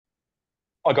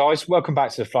Hi guys, welcome back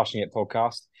to the Flushing It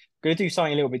podcast. Going to do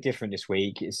something a little bit different this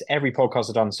week. It's every podcast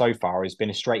I've done so far has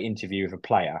been a straight interview with a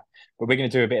player, but we're going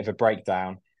to do a bit of a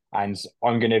breakdown, and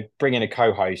I'm going to bring in a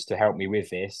co-host to help me with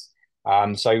this.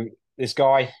 So this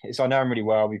guy, I know him really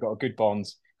well. We've got a good bond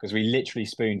because we literally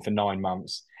spooned for 9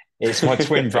 months. It's my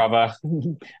twin brother.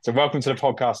 So welcome to the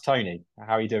podcast, Tony.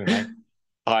 How are you doing, mate?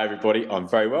 Hi, everybody. I'm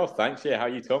very well, thanks. Yeah, how are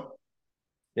you, Tom?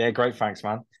 Yeah, great, thanks,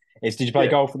 man. Did you play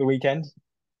Good. golf for the weekend?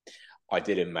 I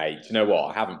didn't, mate. Do you know what?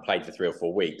 I haven't played for 3 or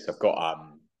 4 weeks. I've got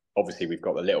obviously we've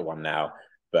got the little one now,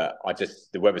 but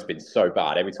the weather's been so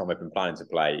bad. Every time I've been planning to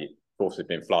play, course has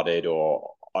been flooded,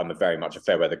 or I'm very much a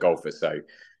fair weather golfer. So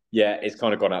yeah, it's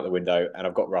kind of gone out the window, and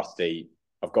I've got rusty.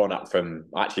 I've gone up from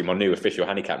actually my new official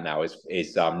handicap now is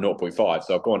zero point 0.5,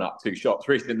 so I've gone up 2 shots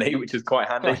recently, which is quite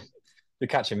Oh, handy. you're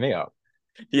catching me up.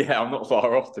 Yeah, I'm not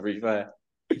far off to be fair.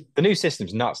 The new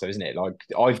system's nuts, though, isn't it? Like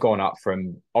I've gone up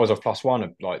from I was off plus one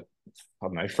of like I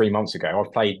don't know 3 months ago.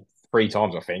 I've played three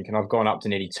times, I think, and I've gone up to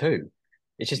nearly two.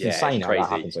 It's just Yeah, it's insane how that crazy.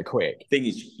 happens so quick. Thing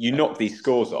is, you knock these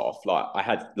scores off. Like I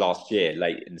had last year,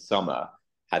 late in the summer,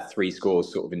 had three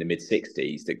scores sort of in the mid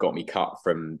 60s that got me cut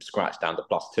from scratch down to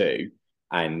 +2,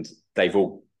 and they've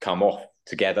all come off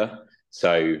together.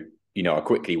 So I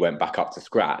quickly went back up to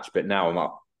scratch. But now I'm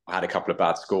up. I had a couple of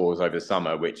bad scores over the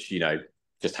summer, which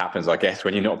just happens, I guess,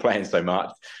 when you're not playing so much.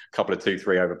 A couple of 2,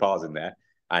 3 over pars in there,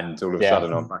 and all of a Yeah,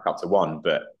 sudden I'm back up to one.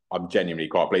 But I'm genuinely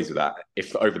quite pleased with that.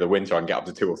 If over the winter I can get up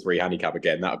to 2 or 3 handicap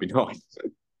again, that would be nice.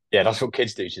 yeah, that's what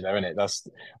kids do, you know, isn't it? That's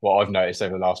what I've noticed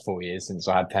over the last 4 years since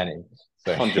I had Penny.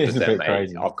 So Hundred it's a percent, bit mate.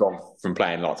 crazy. I've gone from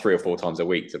playing like 3 or 4 times a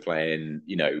week to playing,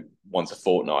 once a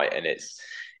fortnight, and it's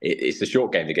the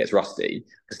short game that gets rusty.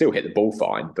 I can still hit the ball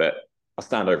fine, but I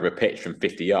stand over a pitch from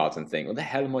 50 yards and think, what the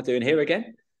hell am I doing here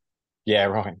again? Yeah,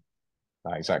 right.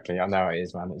 No, exactly. I know it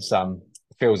is, man.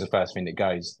 It feels the first thing that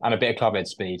goes, and a bit of clubhead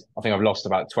speed. I think I've lost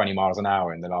about 20 miles an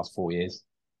hour in the last 4 years.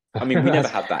 I mean, we never That's,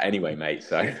 had that anyway, mate.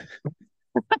 So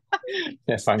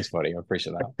yeah, thanks, buddy. I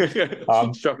appreciate that.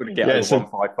 Um, struggle to get yeah, over so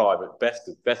 155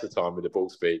 at best of time with the ball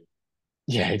speed.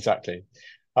 yeah, exactly.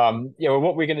 Yeah, well,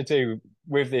 what we're going to do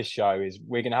with this show is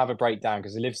we're going to have a breakdown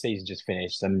because the live season just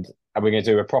finished, and we're going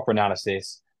to do a proper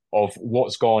analysis of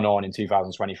what's gone on in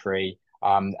 2023,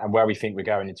 and where we think we're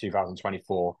going in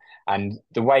 2024. And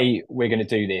the way we're going to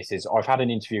do this is I've had an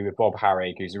interview with Bob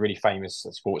Harig, who's a really famous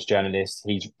sports journalist.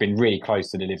 He's been really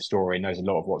close to the live story, knows a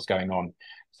lot of what's going on.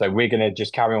 So we're going to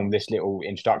just carry on with this little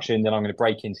introduction. Then I'm going to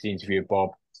break into the interview with Bob.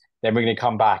 Then we're going to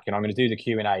come back and I'm going to do the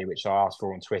Q&A, which I asked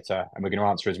for on Twitter, and we're going to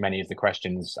answer as many of the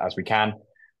questions as we can.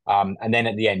 And then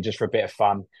at the end, just for a bit of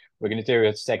fun, we're going to do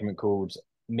a segment called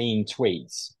Mean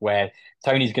Tweets, where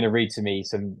Tony's going to read to me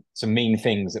some mean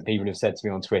things that people have said to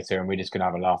me on Twitter, and we're just going to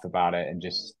have a laugh about it and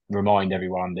just remind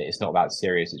everyone that it's not that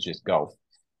serious, it's just golf.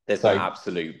 There's some So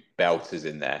absolute belters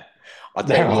in there. I tell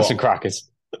there you are some what, crackers.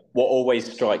 what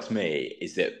always strikes me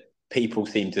is that people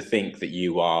seem to think that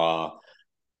you are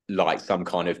like some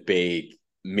kind of big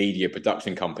media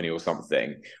production company or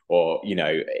something, or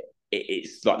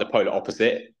it's like the polar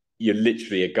opposite. You're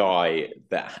literally a guy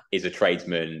that is a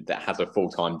tradesman that has a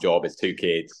full-time job, has 2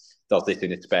 kids, does this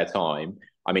in his spare time.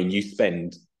 I mean, you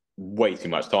spend way too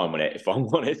much time on it, if I'm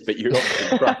honest, but you're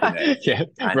obviously crushing it. Yeah,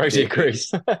 And Rosie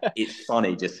agrees. it's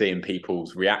funny just seeing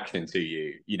people's reaction to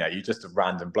you. You're just a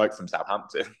random bloke from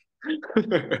Southampton.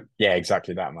 Yeah,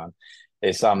 exactly that, man.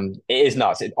 It is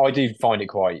nuts. I do find it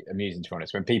quite amusing, to be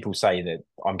honest, when people say that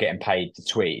I'm getting paid to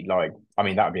tweet. Like, I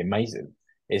mean, that would be amazing.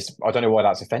 I don't know why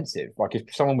that's offensive. Like, if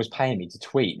someone was paying me to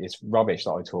tweet this rubbish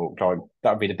that I talk, like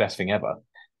that would be the best thing ever.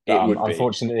 It would be.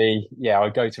 Unfortunately, yeah, I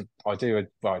do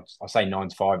well, I say 9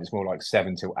 to 5. It's more like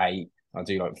 7 till 8. I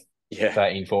do like Yeah.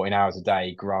 13, 14 hours a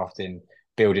day, grafting,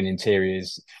 building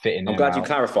interiors, fitting I'm them glad you out.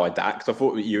 clarified that, because I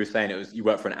thought that you were saying it was you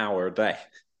work for an hour a day.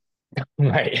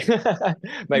 Mate,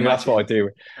 maybe that's what I Imagine. do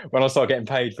when I start getting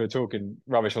paid for talking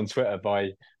rubbish on Twitter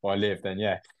by Liv. Then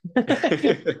yeah,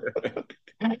 then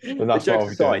But that's what jokes I'll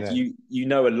be doing aside, there. you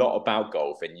know a lot about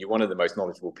golf, and you're one of the most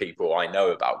knowledgeable people I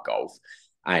know about golf.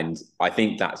 And I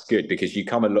think that's good because you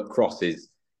come across as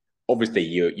obviously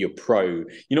you're pro.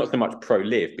 You're not so much pro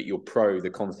live, but you're pro the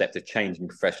concept of changing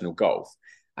professional golf,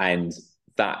 and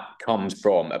that comes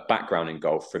from a background in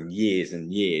golf from years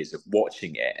and years of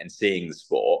watching it and seeing the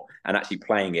sport and actually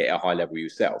playing it at a high level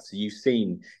yourself. So you've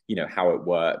seen how it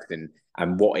works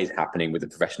and what is happening with the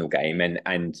professional game,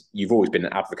 and you've always been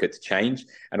an advocate to change,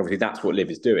 and obviously that's what live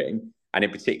is doing. And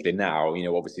in particular now,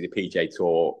 obviously the PJ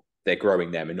Tour, they're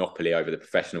growing their monopoly over the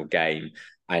professional game,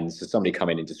 and so somebody come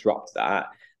in and disrupt that.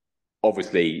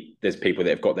 obviously there's people that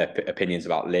have got their opinions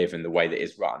about live and the way that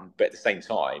it's run, but at the same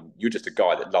time you're just a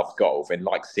guy that loves golf and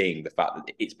likes seeing the fact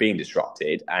that it's being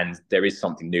disrupted and there is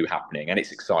something new happening and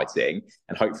it's exciting,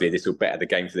 and hopefully this will better the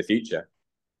game for the future.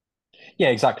 Yeah,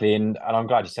 exactly. And I'm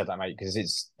glad you said that, mate, because it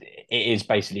is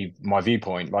basically my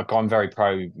viewpoint. Like I'm very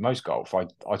pro most golf. I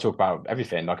talk about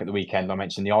everything. Like at the weekend, I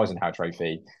mentioned the Eisenhower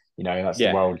Trophy. You know, that's the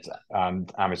Yeah, World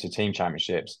Amateur Team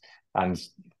Championships, and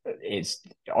it's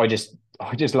I just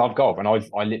love golf, and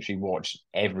I literally watch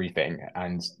everything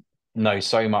and know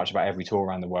so much about every tour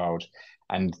around the world.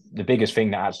 And the biggest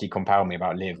thing that actually compelled me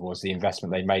about Live was the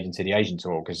investment they made into the Asian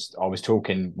tour. Because I was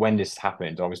talking when this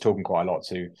happened, I was talking quite a lot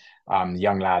to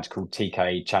young lad called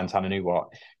TK Chantananuwat,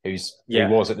 who yeah,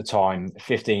 was at the time a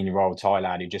 15-year-old Thai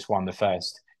lad who just won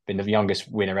been the youngest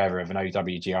winner ever of an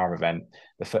OWGR event,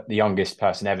 the youngest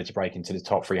person ever to break into the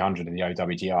top 300 of the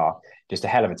OWGR. Just a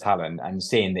hell of a talent, and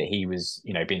seeing that he was,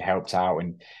 being helped out,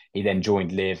 and he then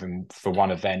joined Liv and for one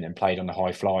event and played on the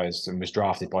High Flyers and was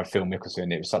drafted by Phil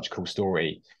Mickelson. It was such a cool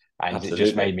story, and it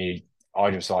just made absolutely. me. I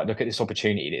was like, look at this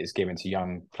opportunity that is given to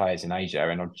young players in Asia,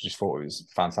 and I just thought it was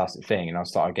a fantastic thing. And I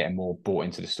started getting more bought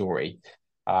into the story.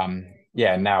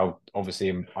 Yeah, now obviously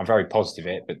I'm very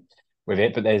positive but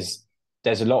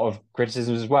there's a lot of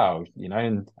criticisms as well,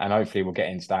 and hopefully we'll get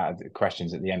into that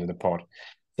questions at the end of the pod.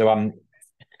 So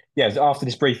yeah, after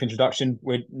this brief introduction,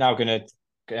 we're now going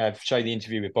to show the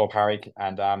interview with Bob Harig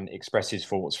and express his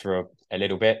thoughts for a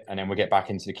little bit, and then we'll get back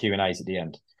into the Q&As at the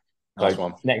end. Nice So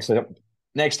one.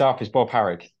 next up is Bob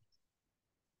Harig.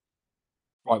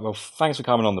 Right, well, thanks for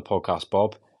coming on the podcast,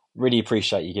 Bob. Really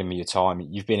appreciate you giving me your time.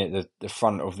 You've been at the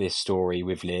front of this story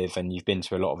with Liv, and you've been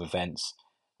to a lot of events.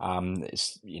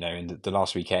 It's in the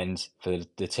last weekend for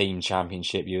the team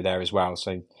championship, you were there as well.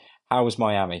 So, how was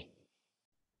Miami?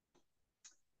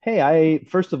 Hey, I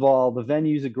first of all, the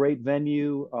venue's a great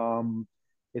venue.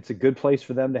 It's a good place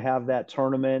for them to have that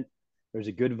tournament. There's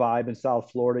a good vibe in South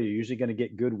Florida. You're usually going to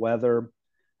get good weather.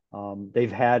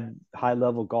 They've had high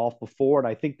level golf before, and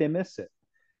I think they miss it.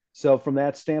 So from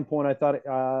that standpoint, I thought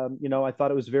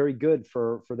it was very good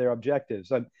for their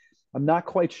objectives. I'm not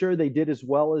quite sure they did as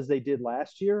well as they did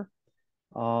last year.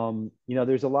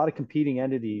 There's a lot of competing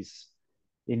entities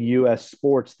in U.S.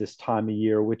 sports this time of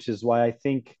year, which is why I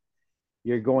think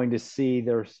you're going to see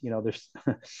there's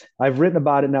I've written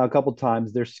about it now a couple of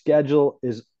times. Their schedule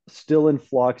is still in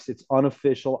flux. It's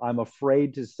unofficial. I'm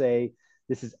afraid to say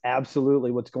this is absolutely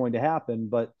what's going to happen,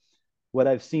 but what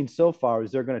I've seen so far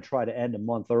is they're going to try to end a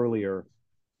month earlier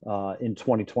in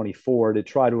 2024 to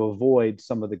try to avoid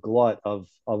some of the glut of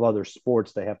other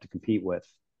sports they have to compete with.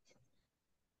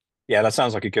 Yeah, that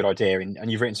sounds like a good idea. And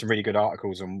you've written some really good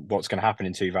articles on what's going to happen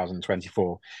in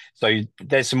 2024. So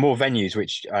there's some more venues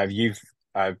which I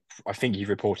think you've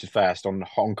reported first on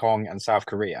Hong Kong and South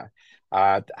Korea.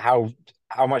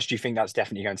 How much do you think that's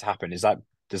definitely going to happen? Does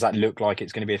that look like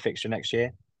it's going to be a fixture next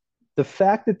year? The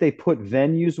fact that they put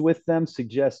venues with them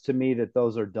suggests to me that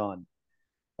those are done.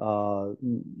 Uh,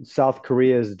 South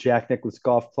Korea is Jack Nicklaus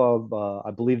Golf Club.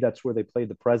 I believe that's where they played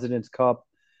the President's Cup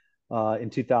in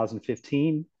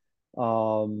 2015.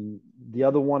 The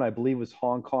other one I believe was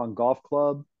Hong Kong Golf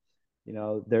Club.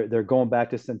 They're going back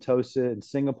to Sentosa in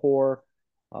Singapore.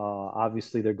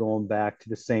 Obviously, they're going back to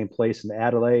the same place in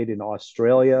Adelaide in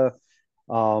Australia.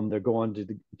 They're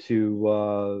going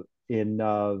to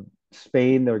in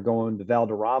Spain. They're going to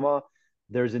Valderrama.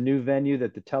 There's a new venue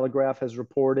that the Telegraph has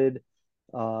reported.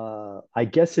 I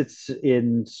guess it's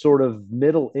in sort of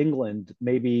middle England,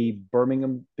 maybe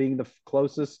Birmingham being the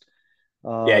closest.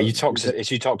 Yeah, That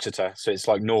it's Uttoxeter, so it's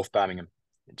like North Birmingham,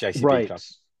 JCB right. club.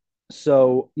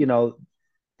 So the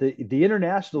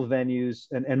international venues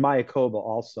and Mayakoba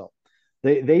also,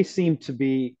 they seem to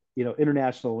be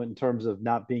international in terms of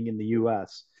not being in the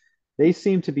U.S. They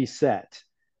seem to be set.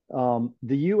 The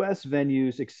U.S.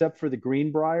 venues, except for the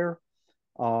Greenbrier,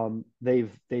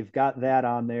 they've got that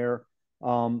on there.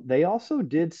 They also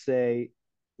did say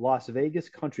Las Vegas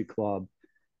Country Club,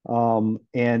 and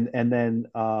then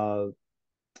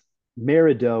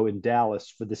Merido in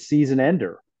Dallas for the season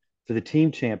ender for the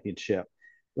team championship.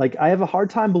 Like I have a hard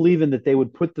time believing that they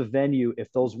would put the venue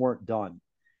if those weren't done,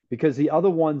 because the other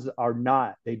ones are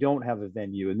not. They don't have a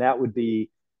venue, and that would be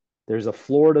there's a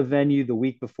Florida venue the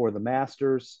week before the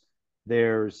Masters.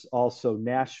 There's also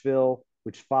Nashville,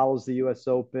 which follows the U.S.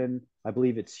 Open. I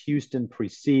believe it's Houston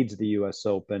precedes the U.S.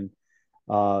 Open.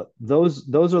 Those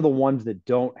are the ones that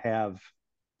don't have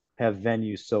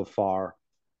venues so far,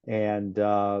 and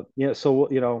so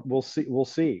we'll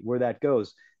see where that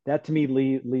goes. That to me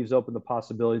leaves open the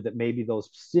possibility that maybe those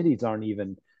cities aren't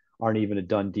even a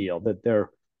done deal, that they're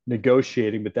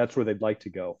negotiating, but that's where they'd like to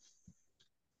go.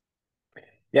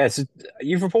 Yeah, so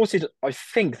you've reported, I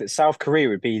think, that South Korea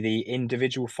would be the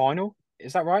individual final.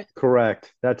 Is that right?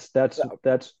 Correct. That's that's That,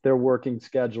 that's their working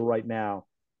schedule right now.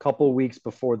 Couple of weeks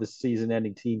before the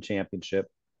season-ending team championship.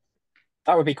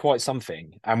 that would be quite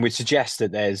something, and would suggest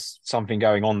that there's something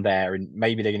going on there, and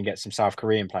maybe they're going to get some South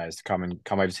Korean players to come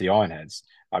over to the Ironheads.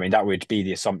 I mean, that would be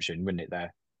the assumption, wouldn't it?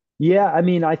 There. Yeah, I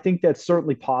mean, I think that's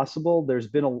certainly possible. There's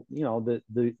been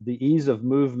the ease of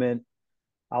movement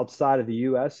outside of the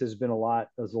U.S. Been a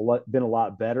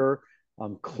lot better.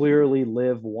 Clearly,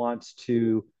 Liv wants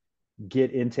to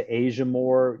get into Asia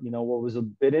more. What was a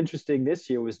bit interesting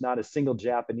this year was not a single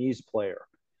Japanese player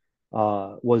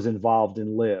was involved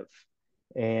in Liv,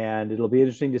 and it'll be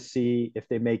interesting to see if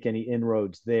they make any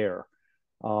inroads there.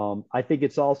 I think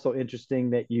it's also interesting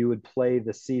that you would play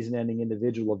the season-ending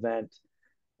individual event,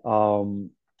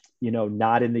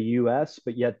 not in the U.S.,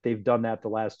 but yet they've done that the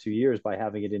last 2 years by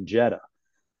having it in Jeddah.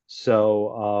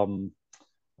 So,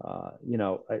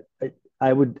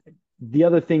 I would. The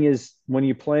other thing is when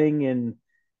you're playing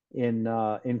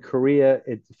in Korea,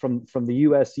 it's from the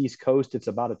U.S. East Coast, it's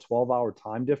about a 12-hour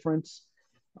time difference.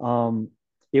 Um,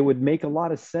 it would make a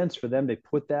lot of sense for them to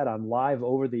put that on live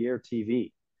over-the-air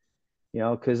TV.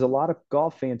 Because a lot of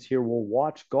golf fans here will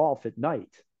watch golf at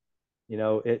night.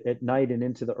 At night and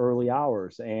into the early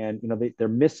hours, and they're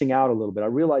missing out a little bit. I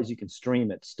realize you can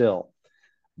stream it still,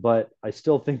 but I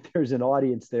still think there's an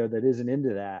audience there that isn't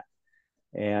into that.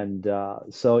 And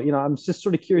so, I'm just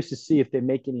sort of curious to see if they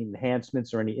make any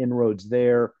enhancements or any inroads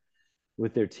there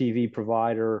with their TV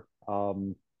provider.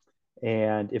 And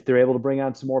if they're able to bring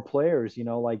on some more players,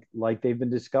 like they've been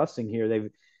discussing here,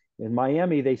 in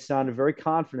Miami, they sounded very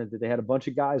confident that they had a bunch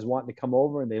of guys wanting to come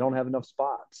over and they don't have enough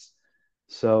spots.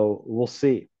 So we'll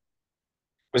see.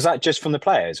 Was that just from the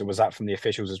players, or was that from the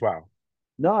officials as well?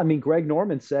 No, I mean, Greg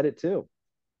Norman said it too.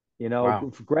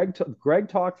 Wow. Greg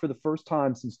talked for the first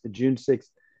time since the June 6th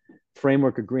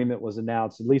framework agreement was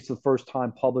announced, at least the first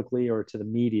time publicly or to the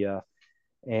media.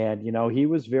 And he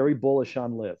was very bullish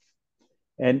on Liv.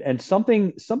 And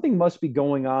something must be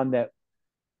going on that,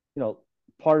 you know,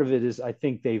 part of it is I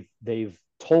think they've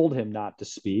told him not to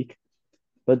speak,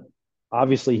 but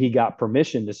obviously he got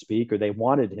permission to speak or they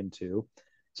wanted him to.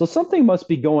 So something must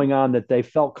be going on that they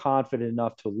felt confident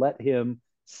enough to let him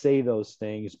say those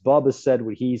things. Bubba said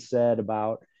what he said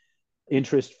about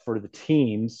interest for the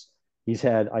teams.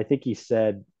 I think he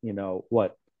said, 10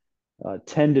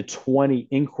 to 20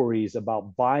 inquiries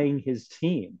about buying his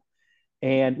team.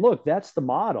 And look, that's the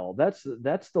model. That's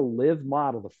the LIV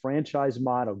model, the franchise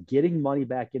model, getting money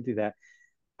back into that.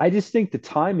 I just think the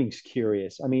timing's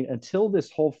curious. I mean, until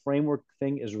this whole framework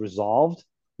thing is resolved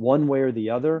one way or the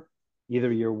other,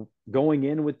 either you're going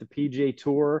in with the PGA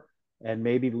Tour and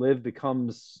maybe LIV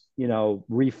becomes,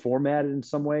 reformatted in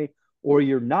some way, or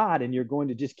you're not and you're going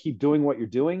to just keep doing what you're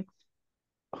doing.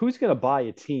 Who's going to buy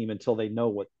a team until they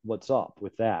know what's up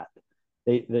with that?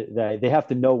 They have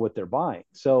to know what they're buying.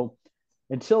 So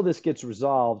until this gets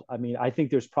resolved, I mean, I think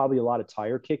there's probably a lot of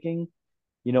tire kicking.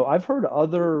 I've heard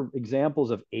other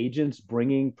examples of agents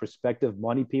bringing prospective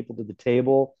money people to the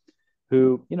table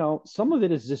who, some of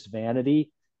it is just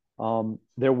vanity.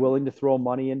 They're willing to throw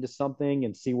money into something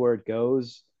and see where it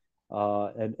goes,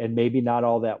 and maybe not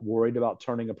all that worried about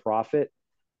turning a profit.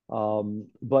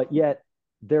 But yet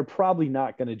they're probably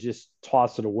not going to just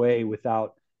toss it away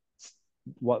without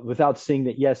seeing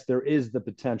that, yes, there is the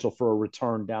potential for a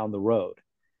return down the road.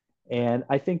 And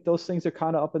I think those things are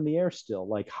kind of up in the air still.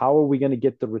 Like, how are we going to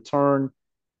get the return,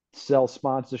 sell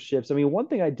sponsorships? I mean, one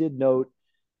thing I did note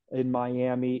in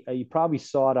Miami, you probably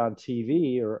saw it on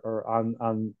TV or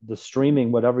on the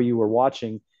streaming, whatever you were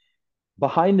watching.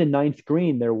 Behind the ninth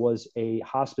green, there was a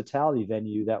hospitality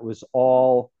venue that was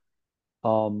all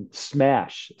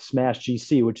Smash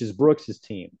GC, which is Brooks's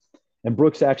team. And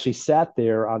Brooks actually sat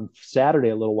there on Saturday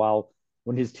a little while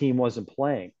when his team wasn't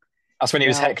playing. That's when he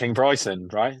was Now, heckling Bryson,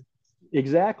 right?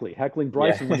 exactly, heckling Yeah,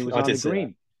 Bryson when he was I on did the see that.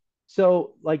 green.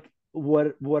 So, like,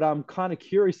 what I'm kind of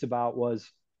curious about was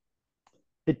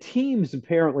the teams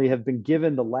apparently have been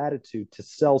given the latitude to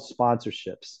sell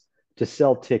sponsorships, to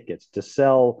sell tickets, to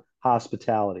sell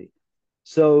hospitality.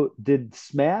 So, did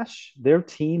Smash their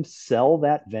team sell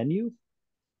that venue?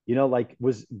 Like,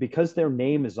 was because their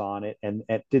name is on it, and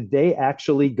did they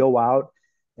actually go out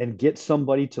and get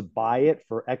somebody to buy it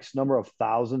for X number of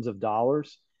thousands of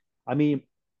dollars? I mean,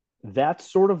 that's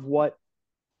sort of what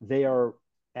they are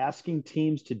asking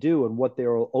teams to do and what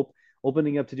they're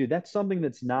opening up to do. That's something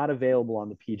that's not available on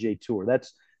the PJ Tour.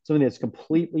 That's something that's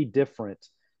completely different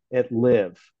at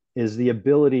LIV, is the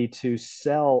ability to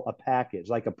sell a package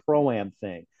like a pro-am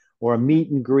thing or a meet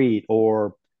and greet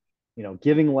or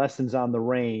giving lessons on the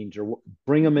range or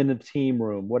bring them in the team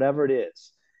room, whatever it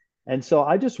is. And so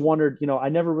I just wondered, I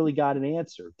never really got an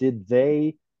answer. Did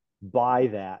they buy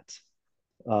that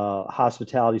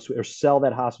hospitality suite or sell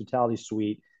that hospitality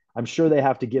suite? I'm sure they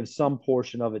have to give some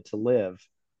portion of it to LIV,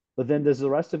 but then does the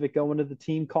rest of it go into the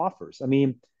team coffers? I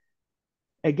mean,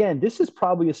 again, this is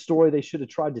probably a story they should have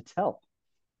tried to tell.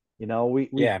 We've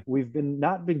Yeah. we've been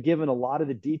not been given a lot of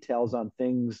the details on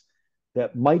things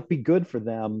that might be good for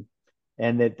them,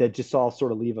 and that just all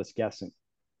sort of leave us guessing.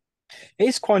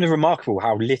 It's kind of remarkable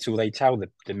how little they tell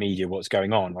the media what's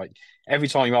going on. Like every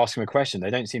time you ask them a question, they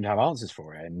don't seem to have answers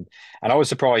for it. And I was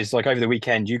surprised, like over the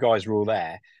weekend, you guys were all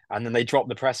there, and then they dropped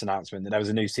the press announcement that there was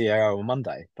a new CAO on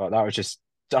Monday. But that was just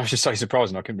so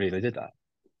surprising. I couldn't believe they did that.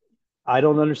 I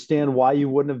don't understand why you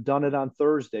wouldn't have done it on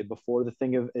Thursday before the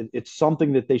thing of it's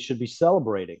something that they should be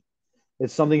celebrating.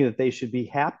 It's something that they should be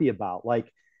happy about.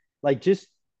 Like just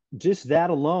that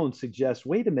alone suggests,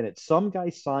 wait a minute, some guy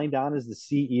signed on as the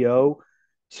CEO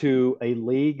to a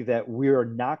league that we're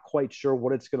not quite sure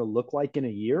what it's going to look like in a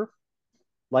year.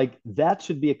 Like that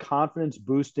should be a confidence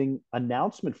boosting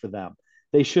announcement for them.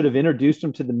 They should have introduced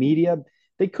him to the media.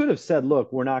 They could have said,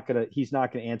 look, he's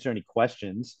not going to answer any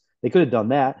questions. They could have done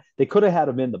that. They could have had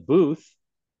him in the booth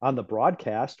on the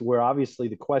broadcast where obviously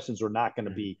the questions are not going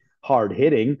to be hard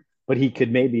hitting, but he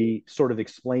could maybe sort of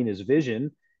explain his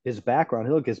vision, his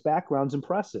background. Look, his background's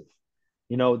impressive.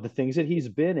 The things that he's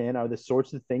been in are the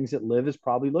sorts of things that LIV is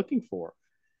probably looking for.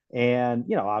 And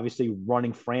obviously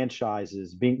running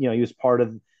franchises, being he was part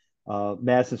of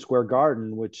Madison Square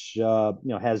Garden, which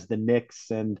has the Knicks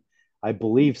and I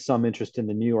believe some interest in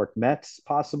the New York Mets,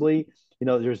 possibly.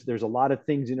 There's a lot of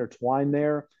things intertwined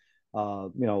there.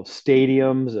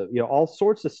 Stadiums, all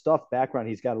sorts of stuff. Background.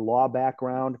 He's got a law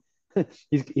background.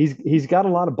 he's got a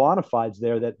lot of bona fides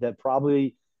there that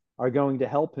probably are going to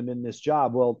help him in this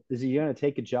job. Well, is he going to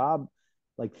take a job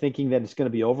like thinking that it's going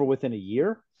to be over within a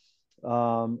year?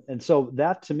 And so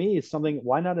that to me is something.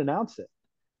 Why not announce it?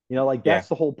 Like Yeah. that's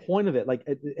the whole point of it. Like,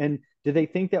 and did they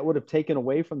think that would have taken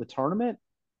away from the tournament?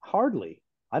 Hardly.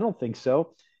 I don't think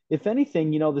so. If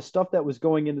anything, the stuff that was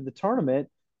going into the tournament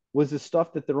was the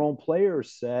stuff that their own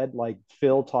players said, like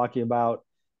Phil talking about,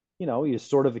 he was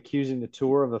sort of accusing the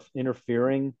tour of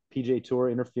interfering, PGA Tour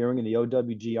interfering in the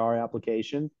OWGR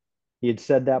application. He had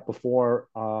said that before.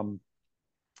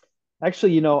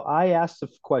 Actually, I asked a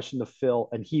question to Phil,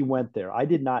 and he went there. I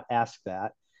did not ask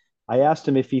that. I asked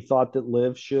him if he thought that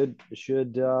LIV should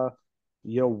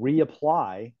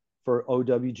reapply for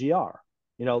OWGR.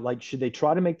 Like should they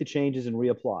try to make the changes and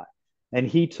reapply? And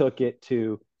he took it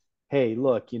to, hey,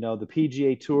 look, the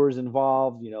PGA Tour is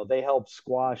involved. They helped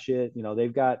squash it.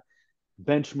 They've got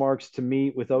benchmarks to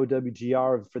meet with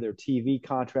OWGR for their TV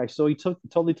contracts. So he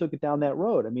totally took it down that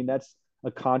road. I mean, that's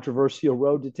a controversial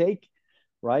road to take,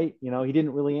 right? He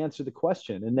didn't really answer the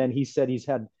question. And then he said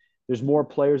there's more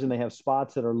players and they have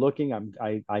spots that are looking.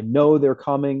 I know they're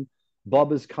coming.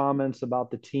 Bubba's comments about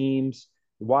the teams,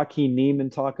 Joaquin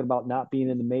Neiman talking about not being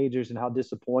in the majors and how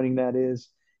disappointing that is.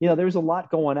 There's a lot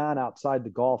going on outside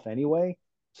the golf anyway.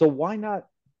 So why not,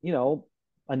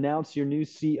 announce your new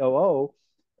COO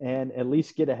and at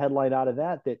least get a headline out of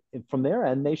that from their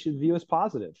end, they should view as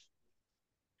positive.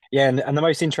 Yeah, and the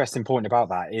most interesting point about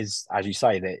that is, as you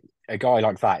say, that a guy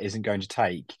like that isn't going to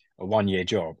take a 1 year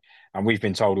job. And we've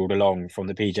been told all along from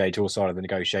the PGA Tour side of the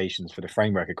negotiations for the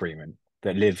framework agreement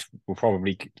that LIV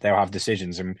they'll have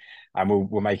decisions and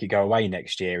will make it go away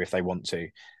next year if they want to.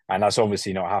 And that's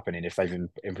obviously not happening if they've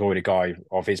employed a guy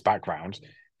of his background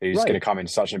who's going Right. to come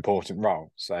into such an important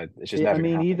role. So it's just I never going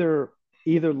to mean, happen.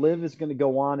 either LIV is going to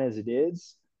go on as it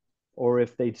is, or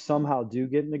if they somehow do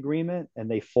get an agreement and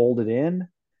they fold it in,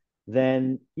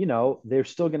 then they're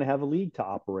still going to have a league to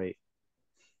operate.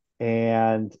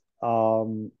 And I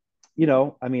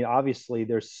mean, obviously,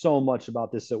 there's so much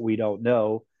about this that we don't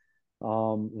know,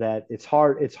 that it's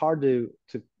hard to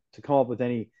come up with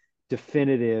any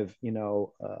definitive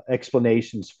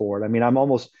explanations for it. I mean, I'm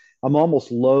almost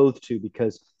loath to,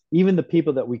 because even the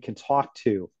people that we can talk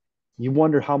to, you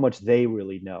wonder how much they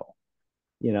really know.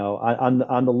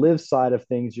 On the LIV side of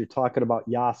things, you're talking about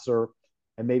Yasser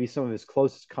and maybe some of his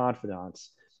closest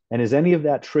confidants. And is any of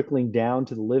that trickling down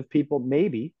to the LIV people?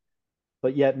 Maybe,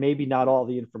 but yet maybe not all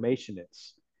the information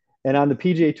is. And on the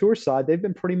PGA Tour side, they've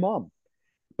been pretty mum,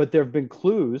 but there have been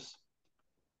clues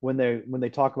when they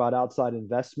talk about outside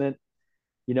investment.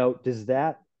 Does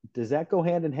that go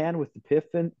hand in hand with the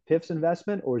PIF's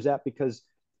investment, or is that because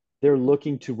they're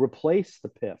looking to replace the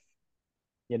PIF?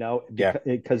 Yeah.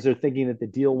 Because they're thinking that the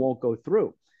deal won't go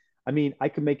through. I mean, I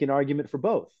could make an argument for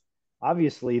both.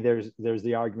 obviously there's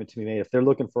the argument to be made. If they're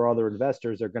looking for other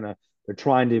investors, they're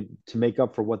trying to make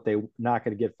up for what they're not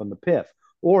going to get from the PIF.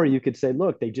 Or you could say,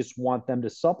 look, they just want them to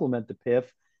supplement the PIF.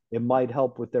 It might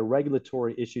help with their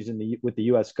regulatory issues with the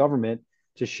U.S. government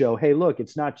to show, hey, look,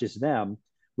 it's not just them.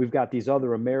 We've got these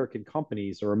other American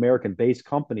companies or American-based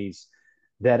companies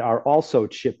that are also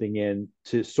chipping in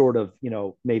to sort of,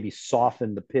 maybe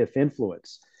soften the PIF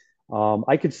influence.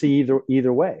 I could see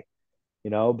either way,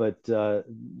 but a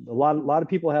lot of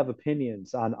people have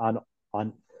opinions on,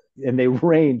 and they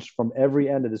range from every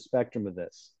end of the spectrum of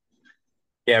this.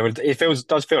 Yeah, well,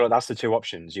 does feel like that's the two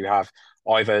options. You have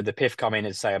either the PIF come in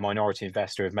as, say, a minority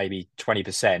investor of maybe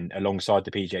 20% alongside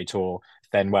the PGA Tour,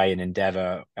 Fenway and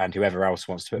Endeavour and whoever else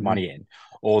wants to put Mm-hmm. money in,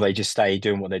 or they just stay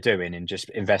doing what they're doing and just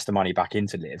invest the money back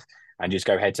into LIV and just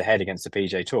go head to head against the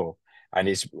PGA Tour. And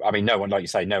I mean, no one, like you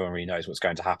say, no one really knows what's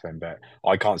going to happen, but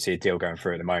I can't see a deal going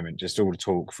through at the moment. Just all the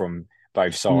talk from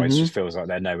both sides Mm-hmm. just feels like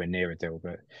they're nowhere near a deal.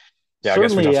 But yeah, I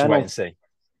guess we'll Certainly, have to wait and see.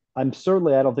 I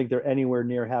don't think they're anywhere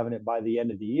near having it by the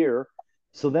end of the year.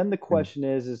 So then the Mm. question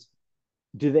is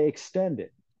do they extend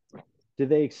it? Do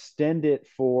they extend it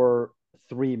for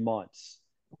 3 months?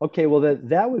 Okay, well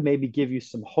that would maybe give you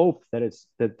some hope that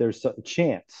there's a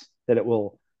chance that it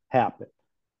will happen.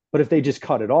 But if they just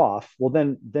cut it off, well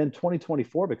then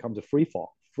 2024 becomes a free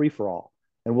for all,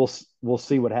 and we'll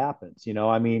see what happens.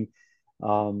 I mean,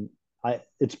 I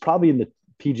it's probably in the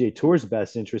PGA Tour's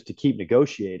best interest to keep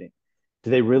negotiating. Do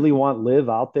they really want LIV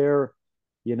out there,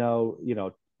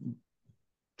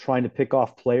 trying to pick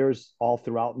off players all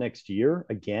throughout next year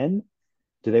again?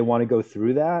 Do they want to go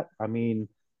through that? I mean,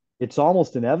 it's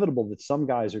almost inevitable that some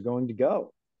guys are going to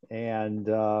go, and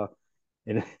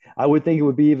I would think it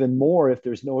would be even more if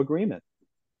there's no agreement.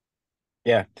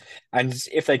 Yeah. And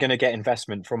if they're going to get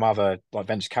investment from other like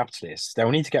venture capitalists, they'll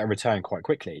need to get a return quite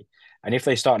quickly. And if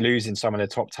they start losing some of their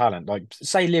top talent, like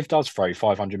say Liv does throw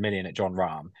 500 million at John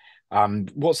Rahm,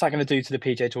 what's that going to do to the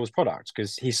PJ Tour's product?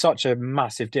 Because he's such a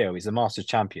massive deal. He's the Masters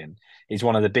champion. He's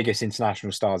one of the biggest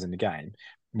international stars in the game.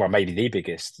 Well, maybe the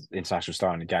biggest international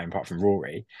star in the game, apart from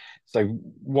Rory. So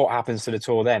what happens to the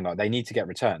tour then? Like they need to get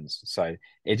returns. So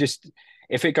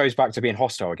if it goes back to being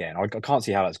hostile again, I can't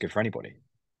see how that's good for anybody.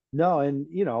 No, and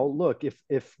look,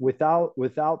 if without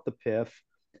the PIF,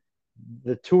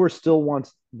 the tour still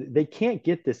wants they can't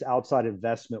get this outside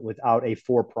investment without a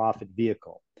for-profit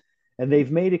vehicle. And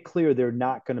they've made it clear they're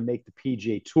not going to make the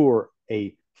PGA Tour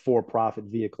a for-profit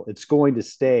vehicle. It's going to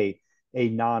stay a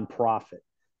non-profit.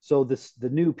 So the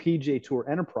new PGA Tour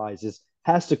Enterprises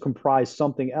has to comprise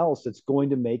something else that's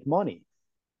going to make money.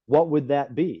 What would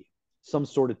that be? Some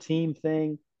sort of team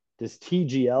thing? Does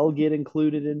TGL get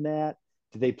included in that?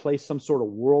 Do they play some sort of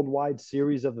worldwide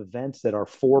series of events that are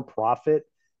for profit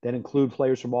that include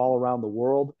players from all around the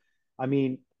world? I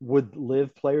mean, would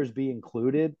LIV players be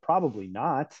included? Probably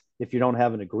not if you don't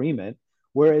have an agreement.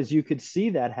 Whereas you could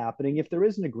see that happening if there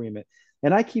is an agreement.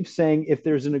 And I keep saying if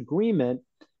there's an agreement,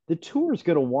 the tour is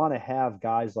going to want to have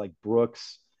guys like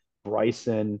Brooks,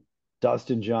 Bryson,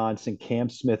 Dustin Johnson, Cam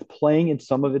Smith playing in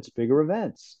some of its bigger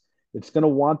events. It's going to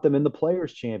want them in the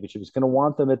Players Championship. It's going to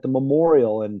want them at the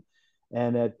Memorial and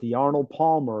at the Arnold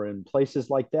Palmer and places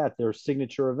like that. Their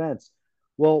signature events.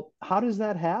 Well, how does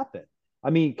that happen? I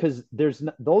mean, because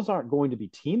those aren't going to be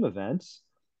team events.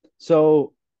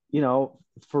 So,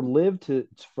 for LIV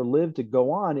to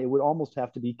go on, it would almost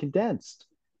have to be condensed.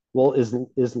 Well, is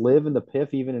LIV and the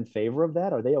PIF even in favor of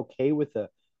that? Are they okay with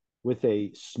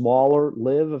a smaller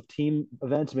LIV of team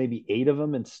events, maybe 8 of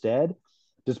them instead?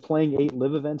 Does playing 8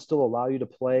 LIV events still allow you to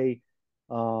play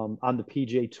on the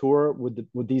PGA Tour?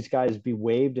 Would these guys be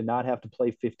waived and not have to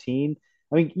play 15?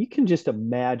 I mean, you can just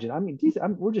imagine. I mean,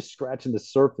 we're just scratching the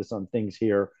surface on things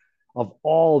here of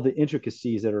all the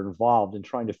intricacies that are involved in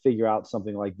trying to figure out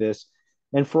something like this.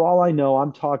 And for all I know,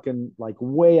 I'm talking like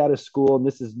way out of school, and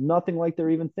this is nothing like they're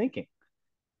even thinking.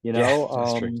 You Yeah, know,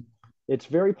 that's true. it's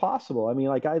very possible. I mean,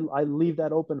 like I leave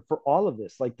that open for all of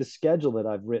this, like the schedule that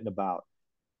I've written about.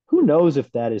 Who knows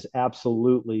if that is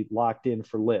absolutely locked in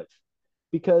for LIV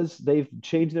because they've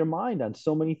changed their mind on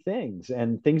so many things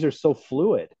and things are so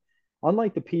fluid.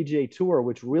 Unlike the PGA Tour,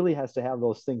 which really has to have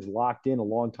those things locked in a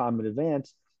long time in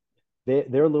advance,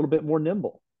 they're a little bit more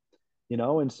nimble,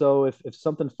 And so if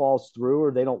something falls through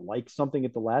or they don't like something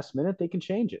at the last minute, they can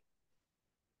change it.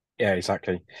 Yeah,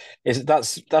 exactly.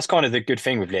 That's kind of the good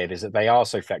thing with Liv is that they are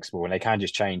so flexible and they can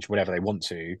just change whatever they want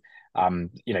to.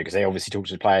 Because they obviously talk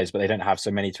to the players, but they don't have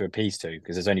so many to appease to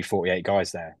because there's only 48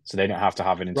 guys there. So they don't have to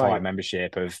have an entire Right.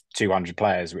 membership of 200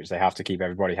 players, which they have to keep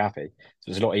everybody happy.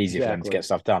 So it's a lot easier for them to Exactly. get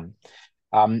stuff done.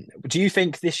 Do you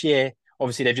think this year,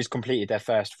 obviously they've just completed their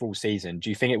first full season. Do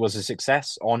you think it was a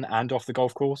success on and off the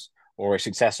golf course? or a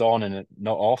success on and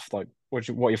not off? Like, what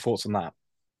are your thoughts on that?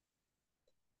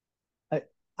 I,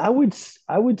 I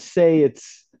would say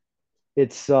it's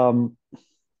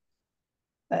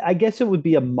I guess it would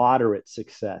be a moderate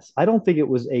success. I don't think it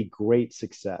was a great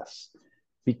success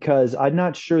because I'm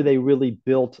not sure they really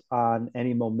built on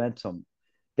any momentum.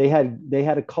 They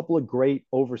had a couple of great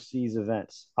overseas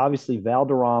events. Obviously,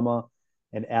 Valderrama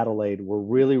and Adelaide were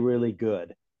really, really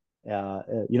good.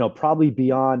 Probably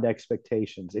beyond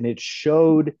expectations, and it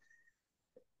showed.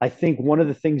 I think one of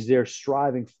the things they're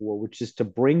striving for, which is to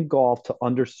bring golf to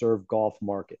underserved golf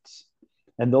markets.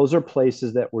 And those are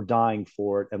places that were dying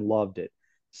for it and loved it.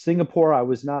 Singapore, I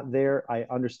was not there. I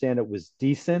understand it was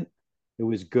decent. It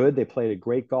was good. They played a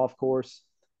great golf course.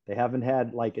 They haven't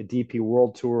had like a DP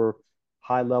World Tour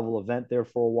high level event there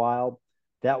for a while.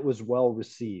 That was well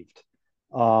received.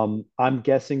 I'm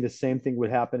guessing the same thing would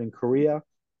happen in Korea.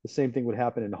 The same thing would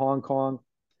happen in Hong Kong.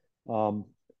 Um,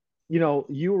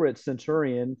 you were at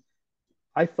Centurion.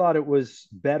 I thought it was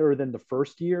better than the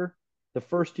first year. The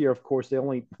first year, of course, they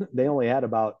only had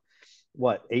about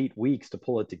 8 weeks to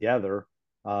pull it together.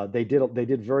 They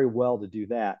did very well to do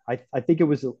that. I think it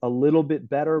was a little bit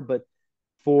better, but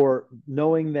for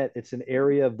knowing that it's an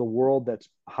area of the world that's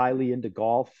highly into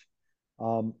golf,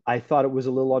 I thought it was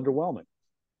a little underwhelming.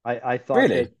 I thought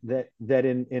Really? that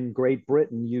in Great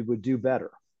Britain you would do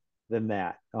better than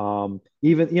that.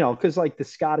 Even because like the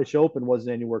Scottish Open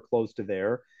wasn't anywhere close to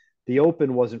there. The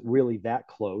Open wasn't really that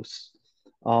close.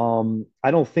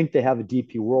 I don't think they have a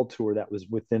DP World Tour that was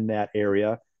within that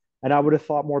area, and I would have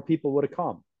thought more people would have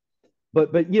come.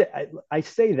 But yeah, I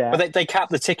say But that they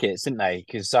capped the tickets, didn't they?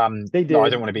 Because they no, I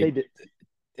don't want did to they be. did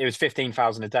It was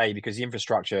 15,000 a day because the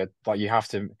infrastructure, like you have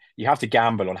to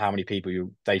gamble on how many people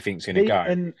they think is going to they go.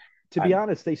 and to be And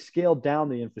honest, they scaled down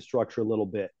the infrastructure a little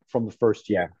bit from the first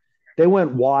yeah, year. They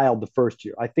went wild the first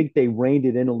year. I think they reined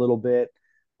it in a little bit.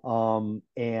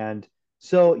 And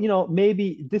so,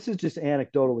 maybe this is just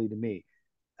anecdotally to me.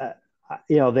 Uh,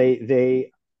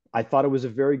 I thought it was a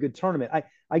very good tournament.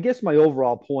 I guess my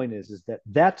overall point is that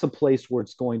that's a place where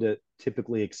it's going to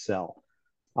typically excel.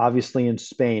 Obviously, in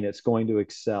Spain, it's going to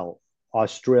excel.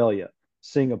 Australia,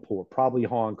 Singapore, probably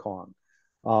Hong Kong.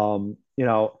 Um, you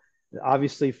know,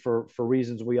 Obviously for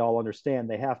reasons we all understand,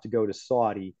 they have to go to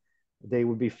Saudi. They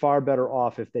would be far better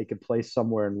off if they could play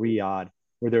somewhere in Riyadh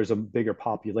where there's a bigger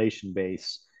population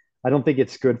base. I don't think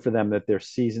it's good for them that their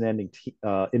season-ending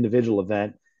individual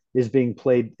event is being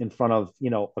played in front of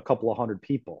a couple of hundred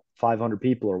people, 500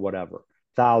 people or whatever,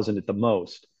 1,000 at the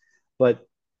most. But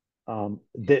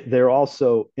they're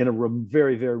also in a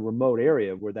very, very remote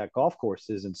area where that golf course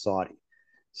is in Saudi.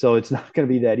 So it's not going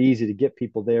to be that easy to get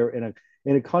people there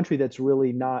in a country that's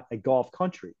really not a golf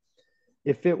country.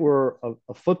 If it were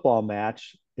a football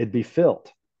match, it'd be filled,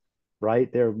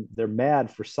 right? They're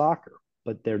mad for soccer,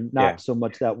 but they're yeah. not so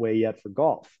much that way yet for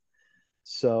golf.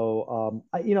 So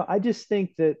I just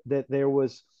think that there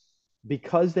was,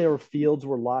 because their fields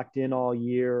were locked in all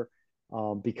year,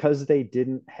 because they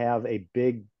didn't have a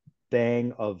big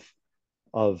bang of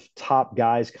top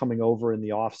guys coming over in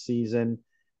the off season.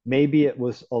 Maybe it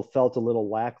was felt a little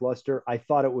lackluster. I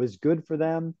thought it was good for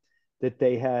them that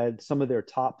they had some of their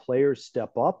top players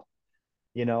step up.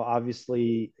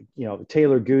 Obviously,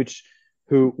 Taylor Gooch,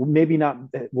 who maybe not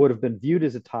would have been viewed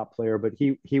as a top player, but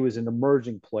he was an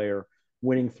emerging player,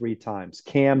 winning 3 times.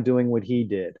 Cam doing what he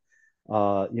did.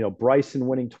 Bryson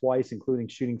winning twice, including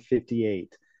shooting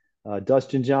 58.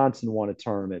 Dustin Johnson won a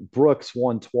tournament. Brooks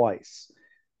won twice.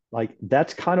 Like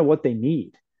that's kind of what they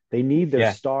need. They need their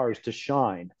Yeah. stars to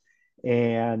shine,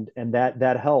 and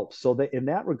that helps. So that in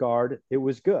that regard, it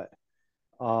was good.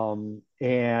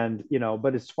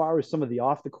 But as far as some of the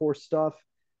off the course stuff,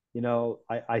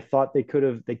 I thought they could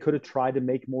have tried to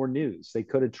make more news. They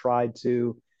could have tried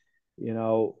to,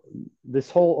 this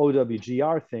whole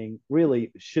OWGR thing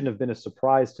really shouldn't have been a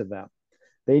surprise to them.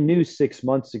 They knew 6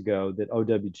 months ago that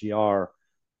OWGR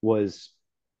was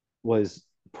was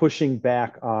pushing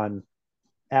back on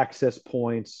access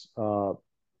points, the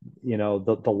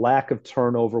lack of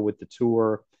turnover with the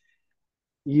tour.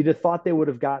 You'd have thought they would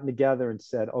have gotten together and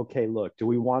said, okay, look, do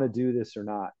we want to do this or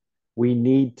not? We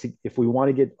need to, if we want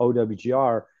to get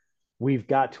OWGR, we've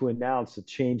got to announce a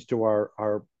change to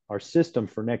our system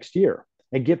for next year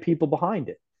and get people behind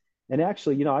it. And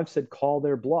actually, I've said call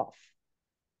their bluff.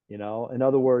 In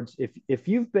other words, if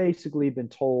you've basically been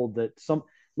told that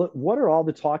look, what are all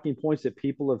the talking points that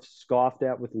people have scoffed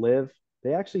at with LIV?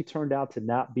 They actually turned out to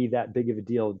not be that big of a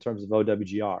deal in terms of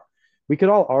OWGR. We could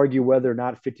all argue whether or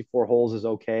not 54 holes is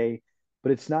okay,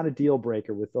 but it's not a deal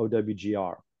breaker with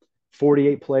OWGR.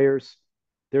 48 players.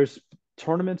 There's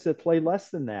tournaments that play less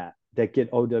than that. that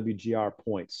get OWGR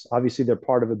points. Obviously, they're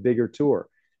part of a bigger tour.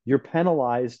 You're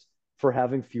penalized for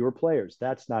having fewer players.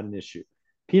 That's not an issue.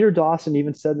 Peter Dawson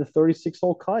even said the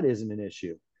 36-hole cut isn't an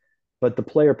issue, but the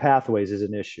player pathways is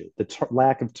an issue. The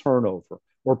lack of turnover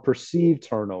or perceived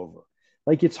turnover.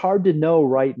 Like, it's hard to know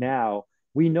right now.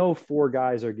 We know 4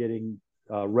 guys are getting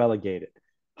relegated.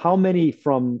 How many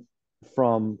from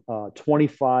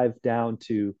 25 down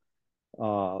to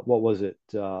what was it,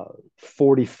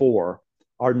 44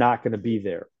 are not going to be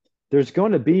there? There's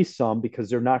going to be some because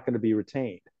they're not going to be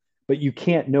retained, but you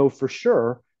can't know for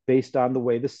sure based on the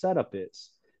way the setup is.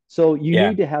 So you Yeah,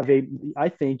 need to have I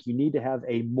think you need to have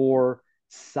a more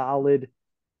solid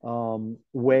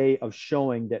way of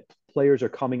showing that players are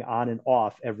coming on and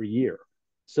off every year.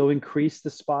 So increase the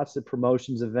spots at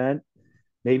promotions event,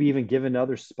 maybe even give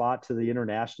another spot to the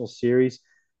international series.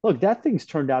 Look, that thing's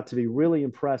turned out to be really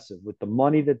impressive with the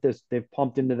money that they've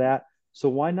pumped into that. So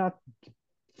why not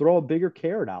throw a bigger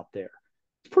carrot out there?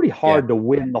 It's pretty yeah, hard to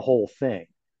win the whole thing.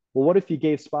 Well, what if you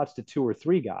gave spots to 2 or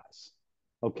 3 guys?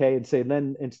 Okay, and say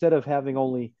then instead of having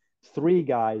only 3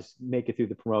 guys make it through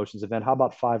the promotions event, how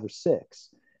about 5 or 6?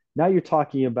 Now you're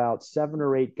talking about 7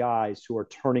 or 8 guys who are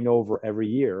turning over every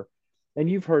year. And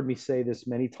you've heard me say this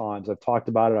many times. I've talked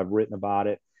about it, I've written about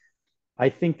it. I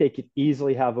think they could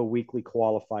easily have a weekly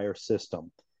qualifier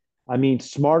system. I mean,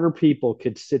 smarter people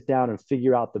could sit down and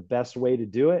figure out the best way to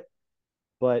do it.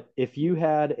 But if you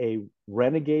had a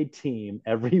renegade team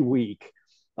every week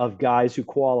of guys who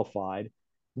qualified,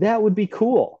 that would be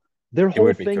cool. Their it whole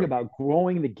would be thing cool. about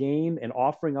growing the game and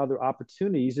offering other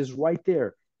opportunities is right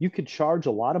there. You could charge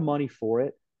a lot of money for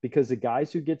it because the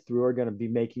guys who get through are going to be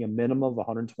making a minimum of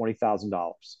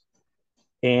 $120,000.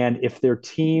 And if their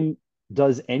team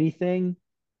does anything,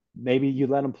 maybe you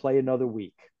let them play another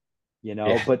week, you know.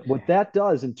 Yeah, But what that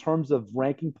does in terms of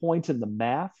ranking points and the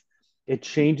math, it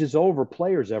changes over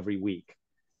players every week,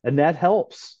 and that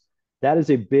helps. That's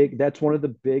one of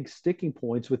the big sticking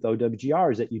points with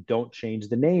OWGR is that you don't change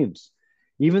the names.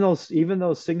 Even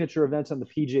those signature events on the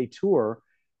PJ Tour,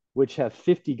 which have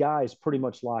 50 guys pretty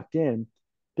much locked in,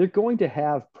 they're going to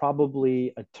have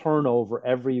probably a turnover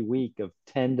every week of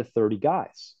 10 to 30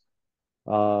 guys,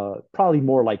 probably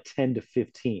more like 10 to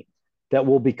 15 that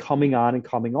will be coming on and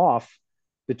coming off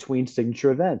between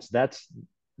signature events.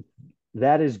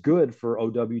 That is good for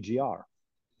OWGR.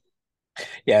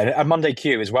 yeah. A Monday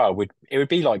queue as well would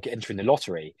be like entering the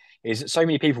lottery. Is so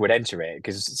many people would enter it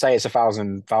because say it's a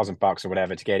thousand bucks or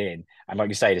whatever to get in, and like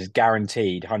you say, there's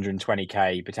guaranteed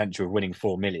 120K potential of winning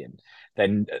 4 million.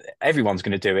 Then everyone's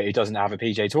going to do it who doesn't have a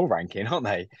PJ Tour ranking, aren't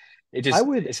they? I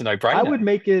would It's a no I would brainer.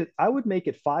 make it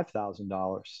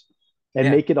 $5,000 and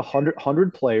Yeah, make it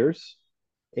 100 players.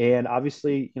 And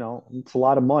obviously, it's a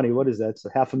lot of money. What is that? It's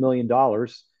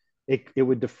 $500,000. It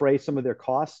would defray some of their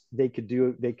costs. They could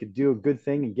do a good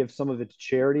thing and give some of it to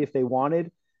charity if they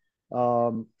wanted.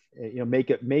 Make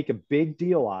a big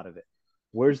deal out of it.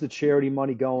 Where's the charity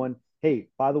money going? Hey,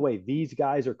 by the way, these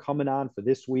guys are coming on for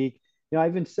this week. I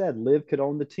even said LIV could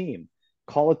own the team.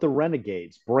 Call it the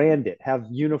Renegades, brand it, have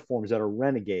uniforms that are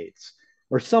Renegades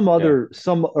or yeah,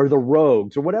 some or the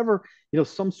Rogues or whatever,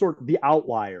 some sort of the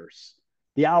Outliers,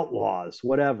 the Outlaws,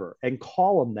 whatever, and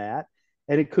call them that.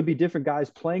 And it could be different guys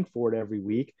playing for it every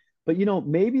week. But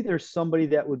maybe there's somebody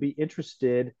that would be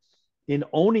interested in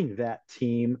owning that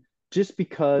team just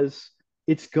because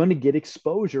it's going to get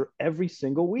exposure every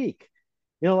single week.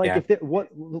 Like yeah. if it,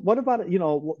 what about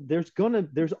it? There's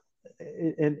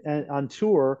and on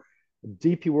tour,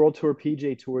 DP World Tour,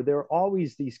 PJ Tour, there are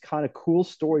always these kind of cool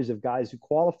stories of guys who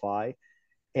qualify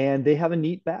and they have a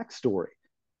neat backstory.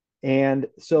 And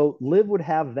so LIV would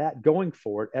have that going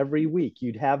for it every week.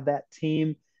 You'd have that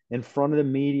team in front of the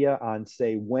media on,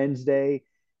 say, Wednesday,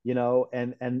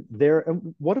 and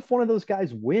what if one of those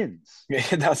guys wins?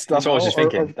 That's what I was just Or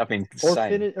thinking. That'd be or insane.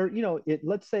 finish, or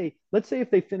let's say if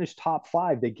they finish top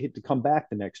 5, they get to come back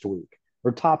the next week,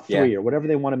 or top Yeah, 3, or whatever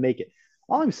they want to make it.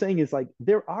 All I'm saying is, like,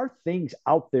 there are things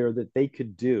out there that they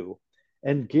could do.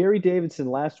 And Gary Davidson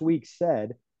last week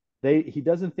said he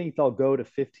doesn't think they'll go to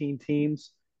 15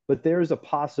 teams, but there's a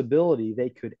possibility they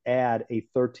could add a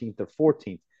 13th or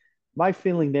 14th. My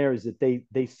feeling there is that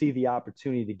they see the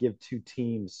opportunity to give 2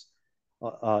 teams,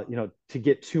 to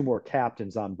get 2 more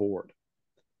captains on board,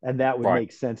 and that would right.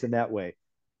 make sense in that way.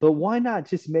 But why not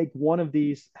just make one of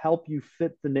these help you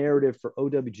fit the narrative for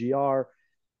OWGR?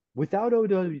 Without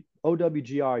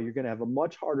OWGR, you're going to have a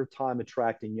much harder time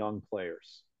attracting young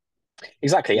players.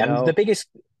 Exactly. You And know,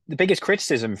 the biggest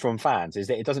criticism from fans is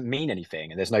that it doesn't mean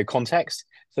anything and there's no context.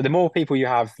 So the more people you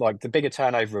have, like the bigger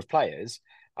turnover of players,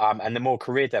 and the more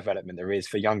career development there is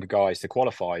for younger guys to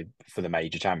qualify for the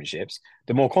major championships,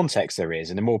 the more context there is,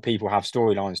 and the more people have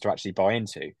storylines to actually buy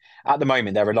into. At the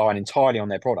moment, they're relying entirely on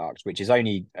their product, which is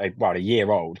only a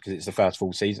year old because it's the first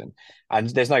full season, and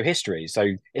there's no history. So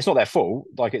it's not their fault.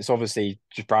 Like, it's obviously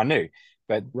just brand new.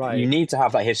 But you Right. need to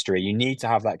have that history. You need to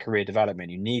have that career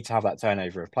development. You need to have that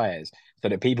turnover of players so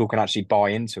that people can actually buy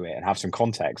into it and have some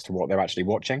context to what they're actually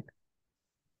watching.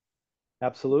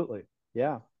 Absolutely.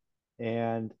 Yeah.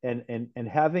 And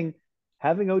having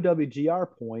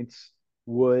OWGR points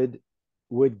would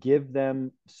give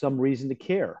them some reason to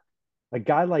care. A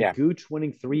guy like Yeah. Gooch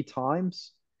winning 3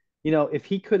 times, you know, if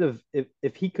he could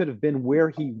have been where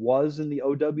he was in the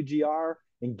OWGR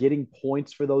and getting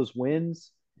points for those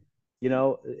wins, you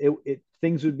know, it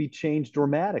things would be changed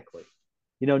dramatically.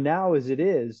 You know, now as it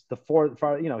is, the fourth,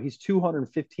 you know, he's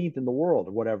 215th in the world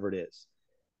or whatever it is.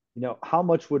 You know, how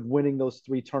much would winning those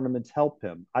 3 tournaments help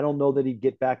him? I don't know that he'd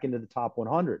get back into the top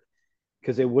 100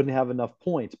 because they wouldn't have enough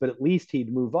points, but at least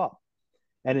he'd move up.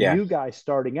 And a Yeah. new guy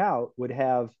starting out would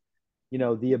have, you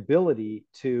know, the ability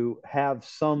to have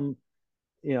some,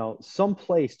 you know, some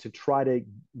place to try to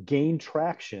gain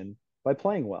traction by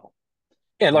playing well,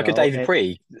 Yeah, you like a know, David and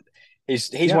Pre. He's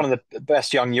one yeah, of the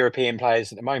best young European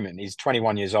players at the moment. He's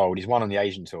 21 years old. He's won on the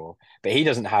Asian Tour, but he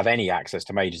doesn't have any access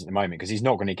to majors at the moment because he's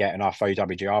not going to get enough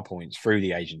OWGR points through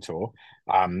the Asian Tour,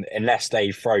 unless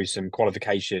they throw some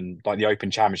qualification, like the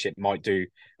Open Championship might do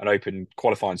an Open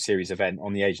qualifying series event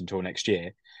on the Asian Tour next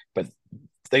year. But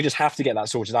they just have to get that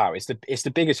sorted out. It's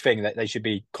the biggest thing that they should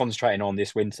be concentrating on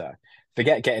this winter.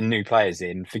 Forget getting new players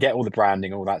in, forget all the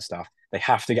branding, all that stuff. They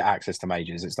have to get access to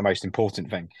majors. It's the most important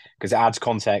thing because it adds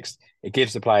context. It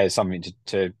gives the players something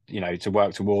to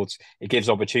work towards. It gives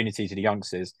opportunity to the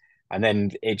youngsters, and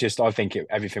then I think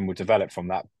everything will develop from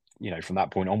that, from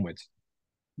that point onwards.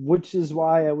 which is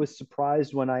why I was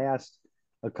surprised when I asked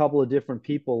a couple of different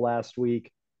people last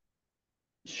week,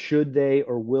 should they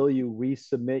or will you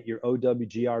resubmit your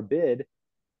OWGR bid?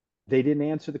 They didn't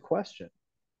answer the question.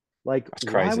 Like, That's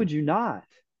why crazy. would you not?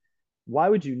 Why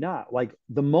would you not? Like,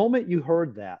 the moment you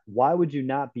heard that, why would you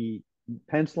not be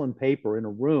pencil and paper in a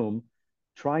room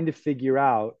trying to figure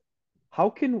out how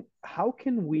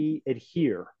can we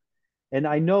adhere? And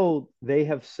I know they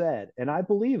have said, and I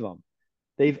believe them,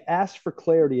 they've asked for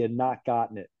clarity and not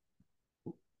gotten it.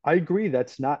 I agree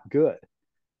that's not good.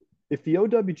 If the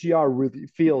OWGR really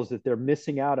feels that they're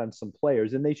missing out on some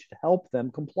players, then they should help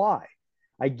them comply.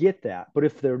 I get that. But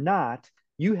if they're not,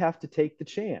 you have to take the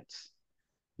chance.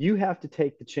 You have to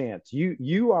take the chance.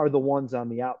 You are the ones on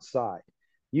the outside.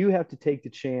 You have to take the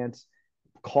chance,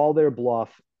 call their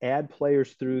bluff, add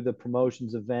players through the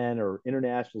promotions event or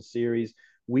international series,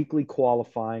 weekly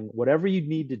qualifying, whatever you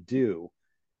need to do.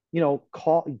 You know,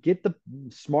 get the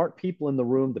smart people in the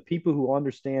room, the people who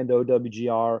understand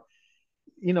OWGR.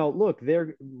 You know, look,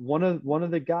 they're one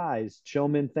of the guys, Cho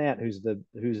Min Thant, who's the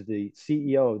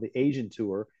CEO of the Asian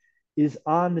Tour, is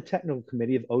on the technical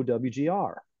committee of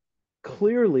OWGR.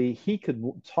 Clearly, he could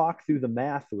talk through the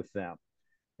math with them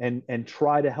and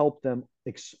try to help them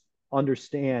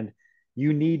understand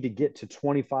you need to get to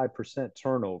 25%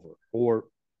 turnover or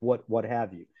what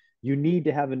have you. You need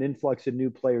to have an influx of new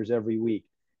players every week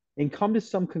and come to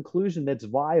some conclusion that's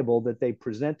viable that they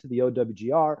present to the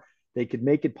OWGR. They could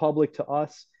make it public to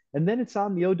us, and then it's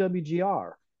on the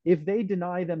OWGR. If they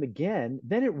deny them again,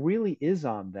 then it really is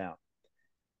on them.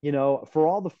 You know, for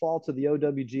all the faults of the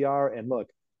OWGR, and look,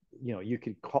 you know,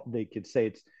 they could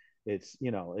say it's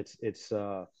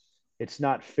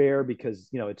not fair because,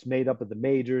 you know, it's made up of the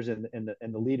majors and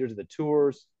the leaders of the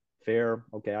tours. Fair.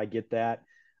 Okay, I get that.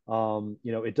 You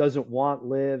know, it doesn't want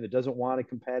LIV, it doesn't want a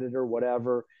competitor,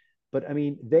 whatever. But I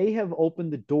mean, they have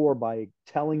opened the door by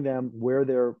telling them where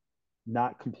they're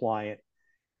not compliant.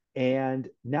 And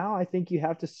now I think you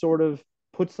have to sort of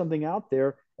put something out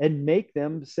there and make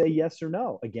them say yes or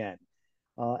no again.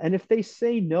 And if they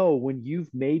say no when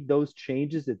you've made those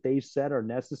changes that they've said are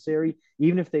necessary,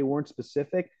 even if they weren't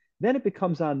specific, then it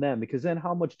becomes on them because then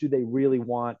how much do they really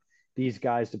want these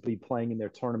guys to be playing in their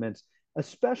tournaments,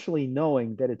 especially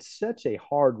knowing that it's such a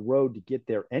hard road to get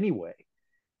there anyway.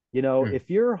 You know, Mm. if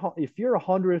you're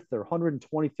 100th or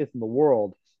 125th in the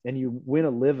world and you win a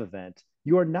LIV event,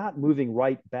 you are not moving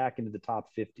right back into the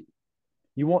top 50.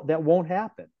 That won't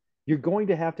happen. You're going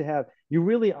to have you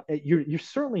really you're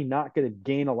certainly not going to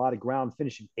gain a lot of ground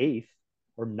finishing eighth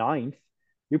or ninth.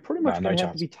 You're pretty No, much going no to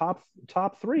have to chance. be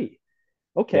top three.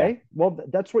 Yeah. Okay, well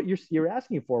that's what you're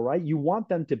asking for, right? You want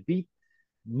them to beat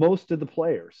most of the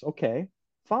players. Okay,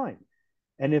 fine.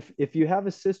 And if you have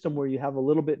a system where you have a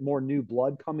little bit more new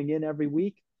blood coming in every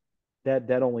week,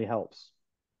 that only helps.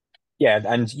 Yeah,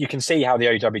 and you can see how the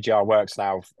OWGR works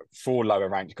now for lower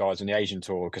ranked guys on the Asian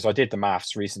tour. Because I did the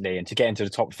maths recently, and to get into the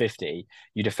top 50,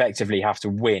 you'd effectively have to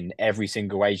win every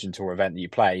single Asian tour event that you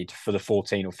played for the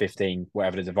 14 or 15,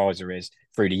 whatever the divisor is,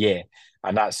 through the year.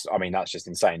 And that's, I mean, that's just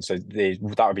insane. So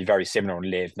that would be very similar on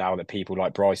LIV now that people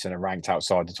like Bryson are ranked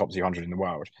outside the top 200 in the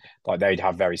world. Like they'd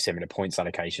have very similar points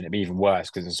allocation. It'd be even worse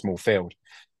because it's a small field.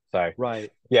 So Right.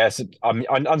 yes, I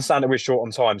understand that we're short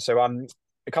on time. So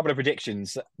a couple of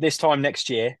predictions. This time next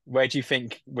year, where do you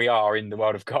think we are in the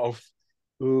world of golf?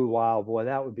 Ooh, wow, boy,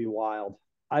 that would be wild.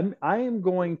 I am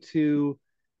going to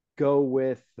go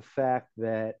with the fact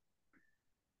that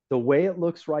the way it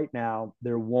looks right now,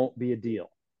 there won't be a deal.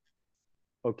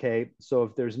 Okay. So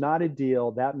if there's not a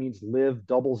deal, that means LIV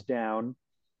doubles down.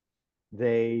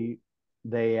 They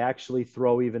they actually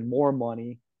throw even more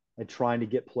money at trying to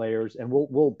get players, and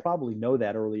we'll probably know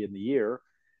that early in the year.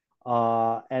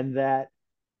 And that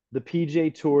the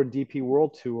PJ Tour and DP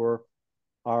World Tour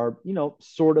are,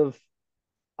 sort of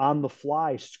on the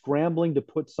fly, scrambling to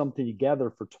put something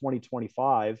together for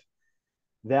 2025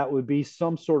 that would be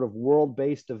some sort of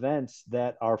world-based events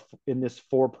that are in this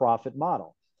for-profit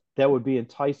model that would be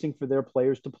enticing for their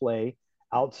players to play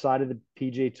outside of the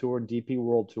PGA Tour and DP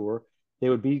World Tour. They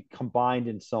would be combined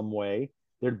in some way.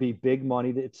 There'd be big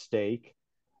money at stake.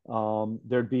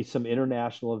 There'd be some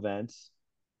international events,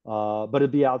 but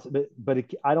it'd be out.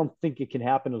 I don't think it can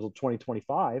happen until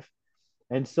 2025,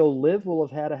 and so LIV will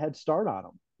have had a head start on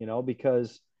them.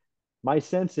 Because my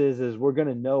sense is we're going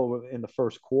to know in the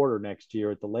first quarter next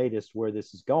year at the latest where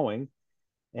this is going.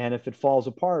 And if it falls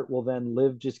apart, well, then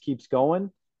LIV just keeps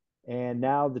going. And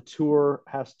now the tour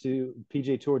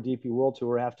PJ Tour, DP World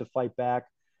Tour have to fight back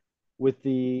with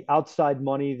the outside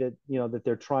money that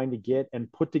they're trying to get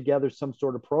and put together some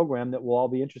sort of program that we'll all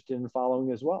be interested in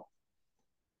following as well.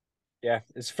 Yeah,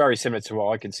 it's very similar to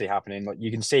what I can see happening. Like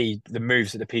you can see the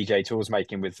moves that the PJ Tour's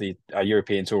making with the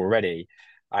European Tour already,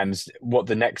 and what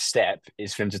the next step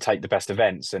is for them to take the best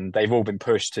events, and they've all been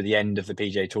pushed to the end of the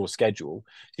PJ Tour schedule.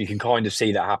 So you can kind of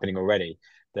see that happening already.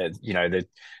 That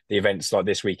the events like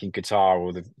this week in Qatar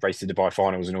or the Race to Dubai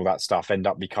finals and all that stuff end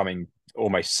up becoming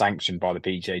almost sanctioned by the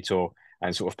PJ Tour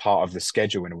and sort of part of the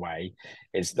schedule in a way.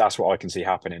 That's what I can see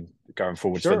happening going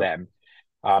forwards for Sure. them.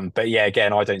 But yeah,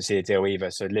 again, I don't see a deal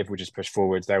either. So LIV will just push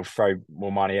forward. They'll throw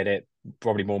more money at it,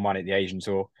 probably more money at the Asian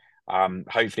tour.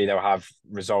 Hopefully they'll have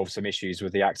resolved some issues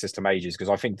with the access to majors because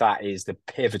I think that is the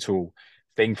pivotal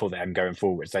thing for them going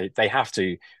forwards. They have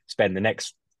to spend the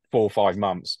next 4 or 5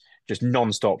 months just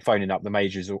non-stop phoning up the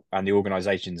majors and the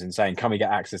organisations and saying, "Can we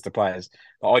get access to players?"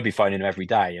 I'd be phoning them every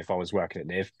day if I was working at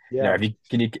LIV. Yeah.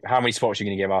 How many spots are you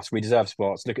going to give us? We deserve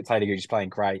spots. Look at Taylor Gooch playing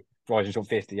great. Rising top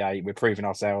 58. We're proving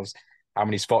ourselves. How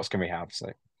many spots can we have?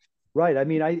 So Right. I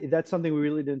mean, that's something we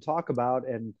really didn't talk about,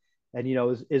 and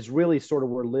is really sort of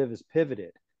where LIV is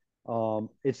pivoted.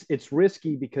 It's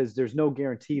risky because there's no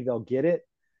guarantee they'll get it,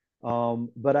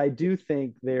 but I do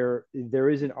think there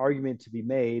is an argument to be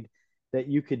made that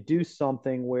you could do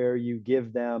something where you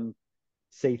give them,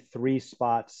 say, 3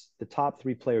 spots, the top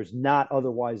 3 players not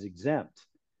otherwise exempt.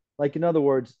 Like, in other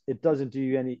words, it doesn't do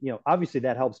you any, obviously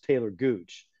that helps Taylor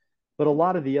Gooch, but a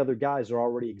lot of the other guys are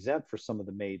already exempt for some of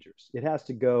the majors. It has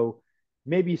to go,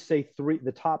 maybe say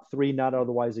the top 3 not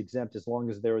otherwise exempt as long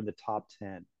as they're in the top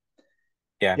 10.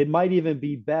 yeah, It might even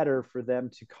be better for them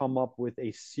to come up with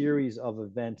a series of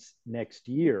events next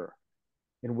year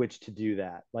in which to do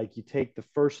that. Like you take the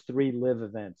first 3 LIV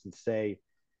events and say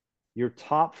your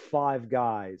top 5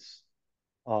 guys,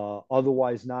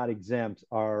 otherwise not exempt,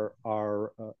 are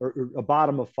or a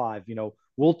bottom of 5.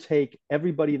 We'll take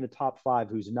everybody in the top 5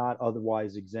 who's not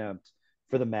otherwise exempt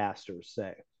for the Masters,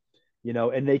 say.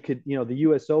 And they could, the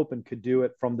U.S. Open could do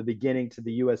it from the beginning to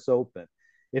the U.S. Open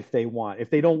if they want. If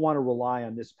they don't want to rely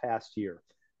on this past year,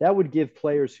 that would give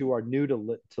players who are new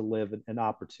to LIV an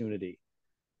opportunity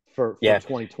for yeah.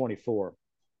 2024.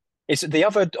 It's the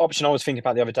other option I was thinking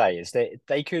about the other day is that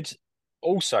they could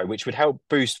also, which would help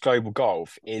boost global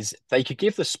golf, is they could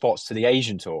give the spots to the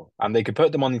Asian tour and they could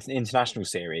put them on the international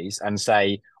series and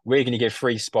say, we're going to give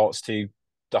 3 spots to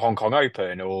the Hong Kong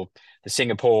Open or the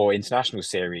Singapore International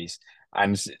Series.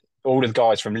 And all of the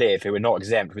guys from LIV who are not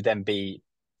exempt would then be,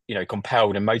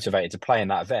 compelled and motivated to play in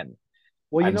that event.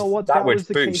 Well, you And know what? that That would was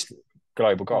the case. boost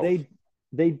global golf.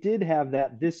 They did have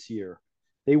that this year.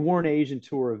 They weren't Asian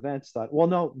tour events. Well,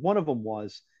 no, one of them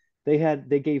was. They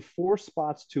gave 4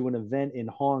 spots to an event in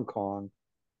Hong Kong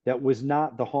that was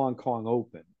not the Hong Kong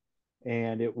Open,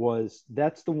 and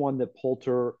that's the one that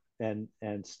Poulter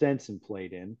and Stenson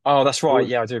played in. Oh, that's There right. was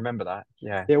Yeah, I do remember that.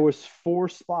 Yeah. there was 4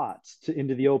 spots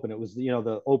into the Open. It was the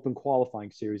Open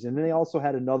qualifying series, and then they also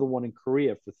had another one in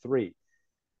Korea for 3.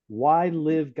 why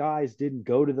LIV guys didn't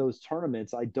go to those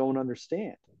tournaments, I don't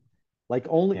understand. Like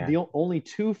Yeah. only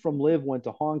two from LIV went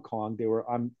to Hong Kong. They were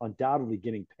undoubtedly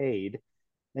getting paid,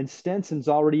 and Stenson's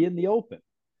already in the Open.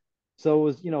 So it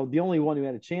was, the only one who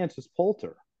had a chance was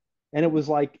Poulter. And it was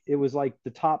like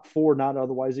the top four not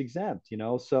otherwise exempt.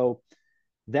 So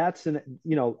that's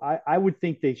I would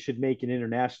think they should make an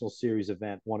international series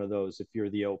event, one of those, if you're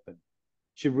the Open.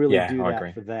 Should really Yeah, do I that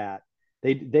agree. for that.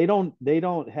 They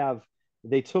don't have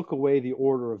they took away the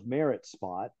Order of Merit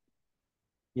spot,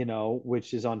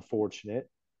 which is unfortunate.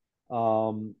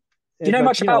 Um, Do you know but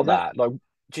much about that that? Like,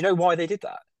 do you know why they did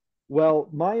that? well,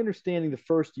 my understanding the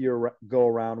first year go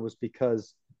around was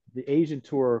because the Asian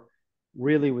tour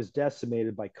really was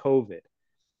decimated by COVID,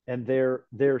 and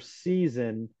their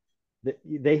season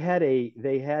they had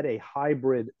a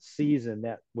hybrid season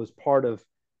that was part of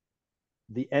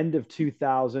the end of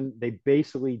 2000. They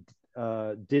basically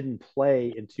didn't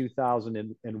play in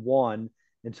 2001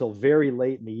 until very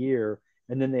late in the year,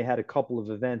 and then they had a couple of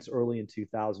events early in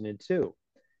 2002,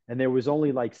 and there was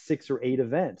only like 6 or 8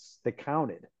 events that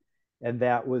counted, and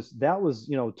that was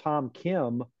Tom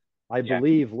Kim, I Yeah,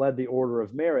 believe, led the Order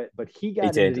of Merit, but he he got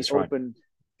into did. the That's right. Open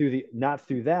through the not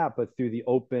through that, but through the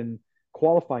Open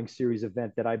qualifying series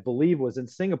event that I believe was in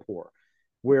Singapore,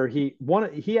 where he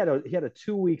had a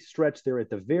 2 week stretch there at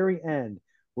the very end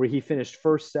where he finished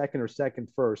first, second, or second,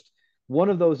 first. One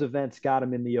of those events got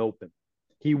him in the Open.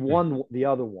 He Mm. won the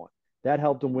other one. That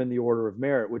helped him win the Order of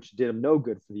Merit, which did him no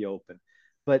good for the Open.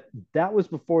 But that was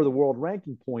before the world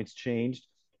ranking points changed,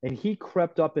 and he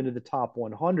crept up into the top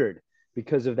 100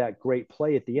 because of that great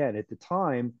play at the end. At the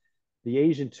time, the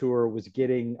Asian Tour was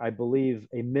getting, I believe,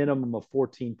 a minimum of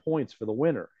 14 points for the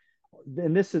winner.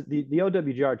 And this is the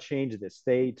OWGR changed this.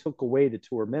 They took away the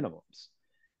tour minimums.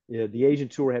 The Asian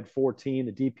Tour had 14,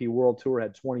 the DP World Tour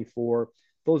had 24.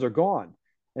 Those are gone.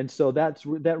 And so that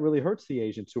really hurts the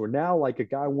Asian Tour. Now, like a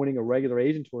guy winning a regular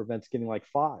Asian Tour event's getting like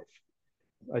 5.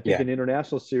 I think Yeah. an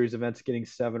international series event's getting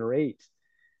 7 or 8.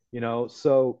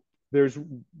 So there's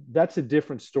that's a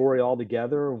different story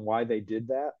altogether and why they did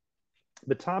that.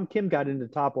 But Tom Kim got into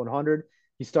the top 100.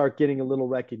 He started getting a little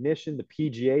recognition. The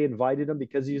PGA invited him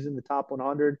because he was in the top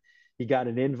 100. He got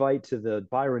an invite to the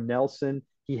Byron Nelson.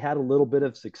 He had a little bit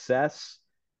of success,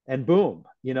 and boom.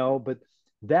 But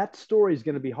that story is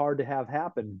going to be hard to have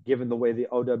happen given the way the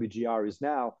OWGR is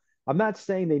now. I'm not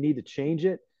saying they need to change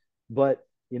it, but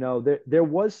there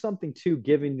was something to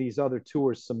giving these other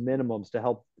tours some minimums to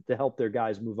help their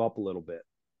guys move up a little bit.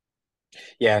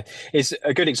 Yeah, it's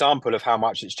a good example of how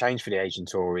much it's changed for the Asian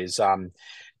Tour. It's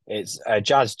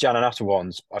Jazz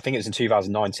Jananatawans. I think it was in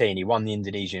 2019. He won the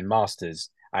Indonesian Masters,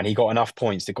 and he got enough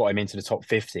points that got him into the top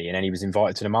 50, and then he was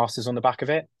invited to the Masters on the back of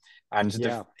it. And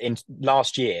Yeah, in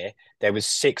last year there was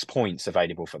 6 points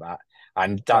available for that,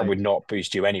 and that right, would not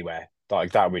boost you anywhere.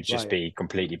 Like that would just right. be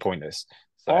completely pointless.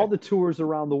 So All the tours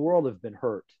around the world have been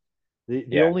hurt. The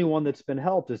yeah, only one that's been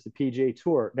helped is the PGA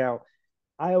Tour. Now,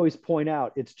 I always point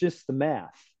out it's just the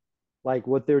math. Like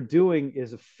what they're doing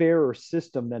is a fairer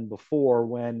system than before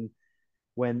when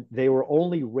they were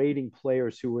only rating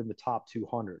players who were in the top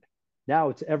 200. Now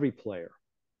it's every player.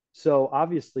 So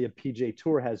obviously a PGA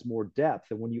Tour has more depth,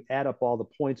 and when you add up all the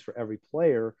points for every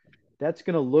player, that's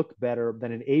going to look better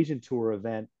than an Asian Tour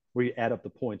event where you add up the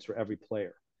points for every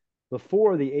player.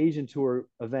 Before, the Asian Tour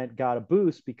event got a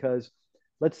boost because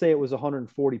let's say it was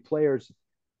 140 players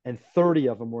and 30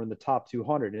 of them were in the top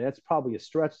 200, and that's probably a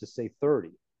stretch to say 30.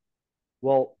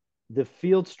 Well, the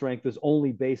field strength is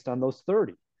only based on those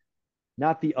 30,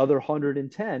 not the other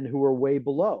 110 who are way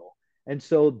below. And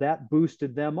so that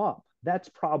boosted them up. That's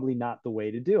probably not the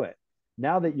way to do it.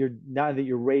 Now that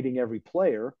you're rating every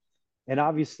player, and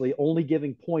obviously only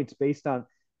giving points based on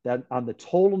the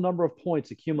total number of points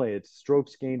accumulated,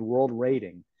 strokes gained, world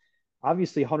rating.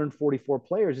 Obviously, 144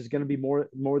 players is going to be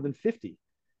more than 50.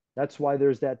 That's why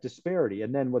there's that disparity.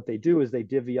 And then what they do is they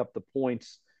divvy up the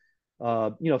points,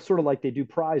 sort of like they do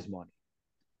prize money.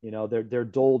 They're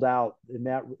doled out in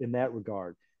that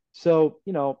regard. So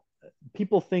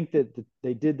people think that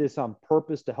they did this on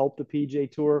purpose to help the PGA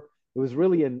Tour. It was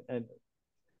really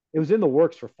it was in the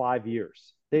works for 5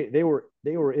 years. They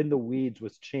were in the weeds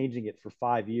with changing it for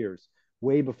 5 years,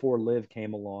 way before LIV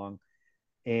came along.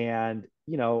 And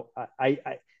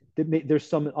there's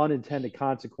some unintended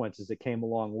consequences that came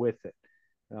along with it.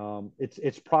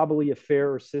 It's probably a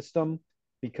fairer system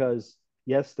because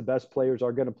yes, the best players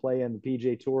are going to play on the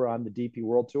PGA Tour, on the DP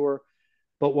World Tour,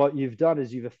 but what you've done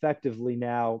is you've effectively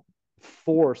now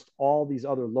forced all these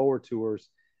other lower tours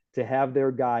to have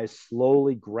their guys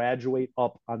slowly graduate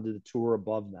up onto the tour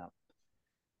above them.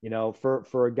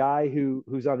 For a guy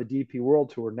who's on the DP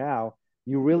World Tour now,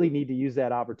 you really need to use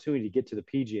that opportunity to get to the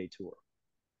PGA Tour.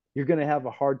 You're going to have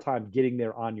a hard time getting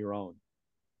there on your own.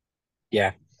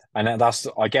 Yeah, and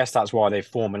I guess that's why they've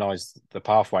formalized the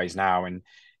pathways now, and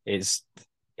it's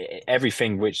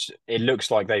everything which it looks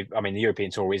like I mean, the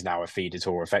European Tour is now a feeder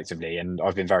tour effectively, and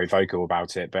I've been very vocal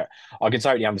about it, but I can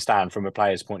totally understand from a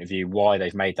player's point of view why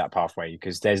they've made that pathway,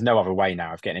 because there's no other way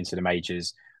now of getting into the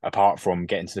majors apart from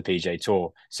getting to the PGA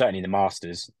Tour. Certainly the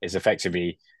Masters is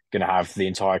effectively going to have the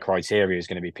entire criteria is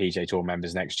going to be PGA Tour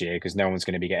members next year, because no one's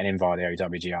going to be getting in via the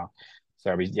OWGR.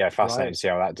 So fascinating to see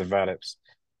how that develops.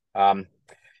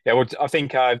 Yeah, well, I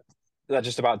think that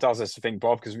just about does us, I think,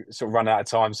 Bob, because we sort of run out of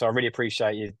time. So I really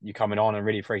appreciate you coming on and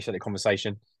really appreciate the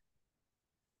conversation.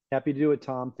 Happy to do it,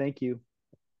 Tom. Thank you.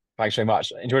 Thanks very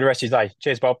much. Enjoy the rest of your day.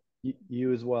 Cheers, Bob.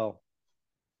 You as well.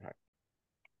 Right,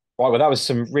 well, that was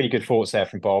some really good thoughts there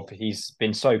from Bob. He's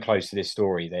been so close to this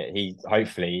story that he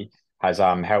hopefully has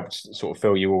helped sort of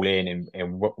fill you all in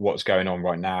what's going on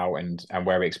right now and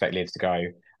where we expect LIV to go,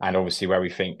 and obviously where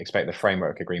we expect the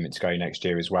framework agreement to go next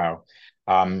year as well.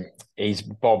 He's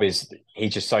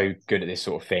just so good at this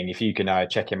sort of thing. If you can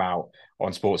check him out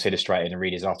on Sports Illustrated and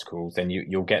read his articles, then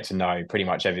you'll get to know pretty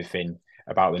much everything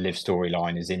about the LIV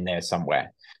storyline is in there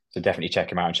somewhere. So definitely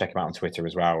check him out, and check him out on Twitter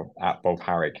as well at Bob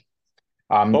Harig.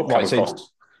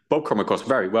 Bob come across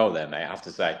very well there, mate, I have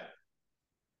to say.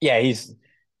 Yeah,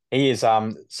 he is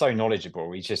so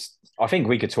knowledgeable. I think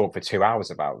we could talk for 2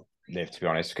 hours about LIV, to be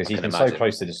honest, because he's been so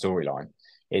close to the storyline.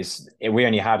 We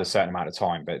only had a certain amount of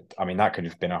time, but I mean, that could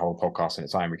have been a whole podcast in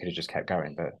its own. We could have just kept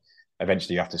going, but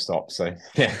eventually you have to stop. So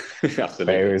yeah,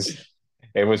 absolutely.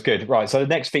 It was good. Right. So the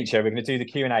next feature, we're going to do the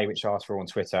Q&A, which I asked for on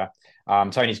Twitter.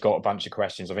 Tony's got a bunch of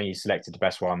questions. I think he's selected the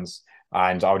best ones,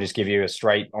 and I'll just give you a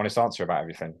straight, honest answer about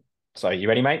everything. So you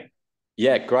ready, mate?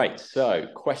 Yeah, great. So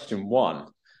question 1,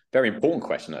 very important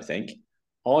question, I think.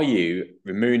 Are you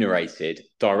remunerated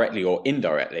directly or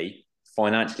indirectly,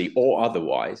 financially or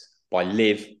otherwise, by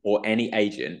LIV or any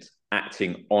agent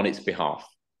acting on its behalf?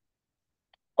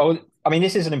 Oh, I mean,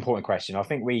 this is an important question. I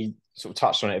think we sort of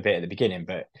touched on it a bit at the beginning,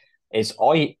 but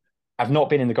I have not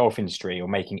been in the golf industry or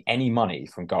making any money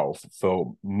from golf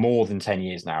for more than 10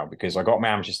 years now, because I got my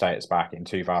amateur status back in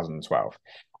 2012.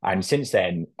 And since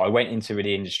then, I went into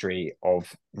the industry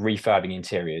of refurbing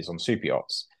interiors on super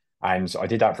yachts. And I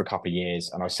did that for a couple of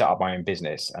years, and I set up my own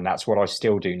business. And that's what I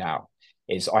still do now.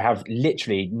 I have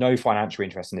literally no financial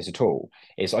interest in this at all.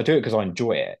 I do it because I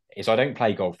enjoy it. I don't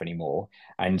play golf anymore.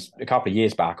 And a couple of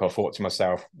years back, I thought to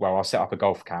myself, well, I'll set up a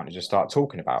golf account and just start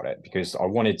talking about it, because I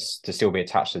wanted to still be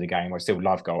attached to the game. I still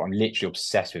love golf. I'm literally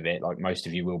obsessed with it, like most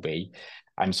of you will be.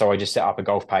 And so I just set up a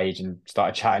golf page and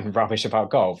started chatting rubbish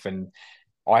about golf. And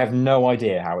I have no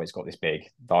idea how it's got this big.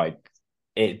 Like,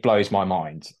 it blows my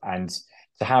mind. And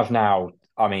to have now,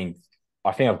 I mean,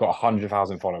 I think I've got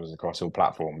 100,000 followers across all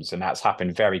platforms, and that's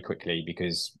happened very quickly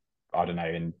because, I don't know,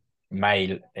 in May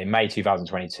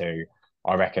 2022,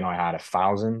 I reckon I had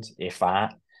 1,000, if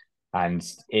that, and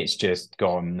it's just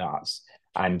gone nuts.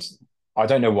 And I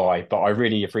don't know why, but I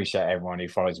really appreciate everyone who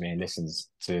follows me and listens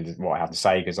to what I have to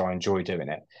say, because I enjoy doing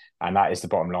it. And that is the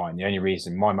bottom line. The only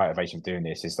reason, my motivation for doing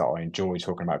this is that I enjoy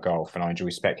talking about golf, and I enjoy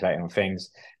speculating on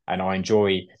things, and I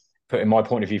enjoy putting my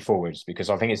point of view forwards, because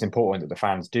I think it's important that the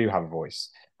fans do have a voice.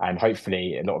 And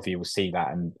hopefully a lot of you will see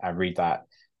that and read that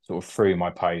sort of through my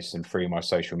posts and through my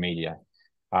social media.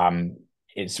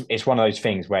 It's one of those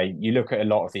things where you look at a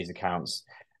lot of these accounts,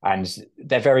 and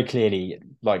they're very clearly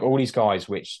like all these guys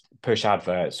which push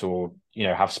adverts or, you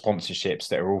know, have sponsorships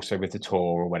that are also with the tour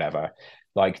or whatever.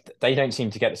 Like, they don't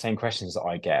seem to get the same questions that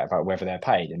I get about whether they're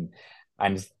paid.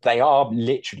 And they are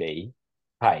literally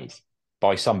paid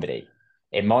by somebody.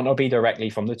 It might not be directly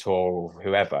from the tour or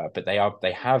whoever, but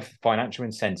they have financial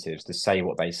incentives to say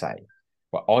what they say.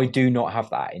 But I do not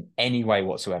have that in any way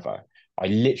whatsoever. I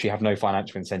literally have no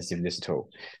financial incentive in this at all.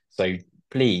 So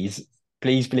please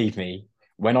believe me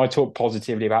when I talk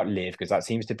positively about LIV, because that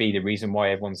seems to be the reason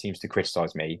why everyone seems to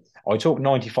criticize me. I talk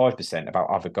 95% about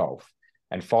other golf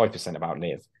and 5% about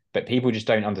LIV, but people just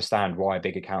don't understand why a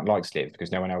big account likes LIV,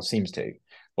 because no one else seems to.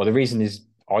 Well, the reason is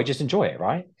I just enjoy it,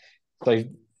 right? So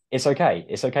it's okay.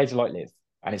 It's okay to like LIV,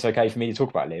 and it's okay for me to talk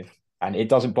about LIV. And it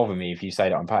doesn't bother me if you say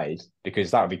that I'm paid,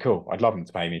 because that would be cool. I'd love them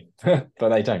to pay me, but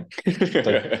they don't. Is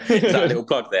that a little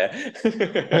plug there?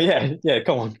 Oh, yeah.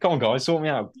 Come on, guys, sort me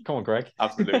out. Come on, Greg.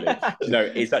 Absolutely.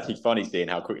 It's actually funny seeing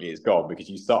how quickly it's gone, because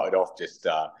you started off just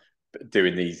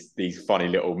doing these funny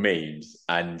little memes,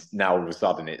 and now all of a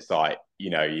sudden it's like, you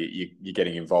know, you're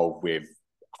getting involved with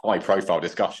high profile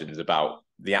discussions about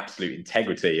the absolute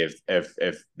integrity of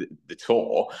the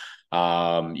tour,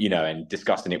 you know, and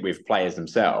discussing it with players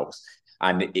themselves.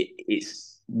 And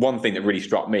it's one thing that really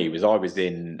struck me was I was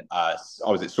at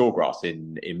Sawgrass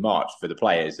in March for the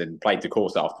players and played the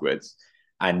course afterwards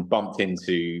and bumped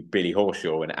into Billy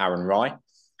Horshaw and Aaron Rye.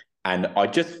 And I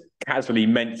just casually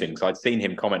mentioned, because I'd seen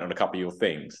him comment on a couple of your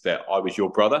things, that I was your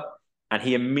brother. And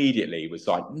he immediately was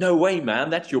like, "No way, man,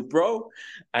 that's your bro."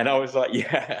 And I was like,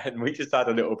 "Yeah." And we just had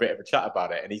a little bit of a chat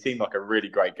about it. And he seemed like a really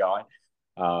great guy.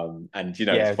 And it's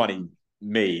Yeah, funny,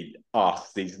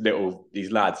 us, these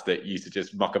lads that used to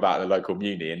just muck about in the local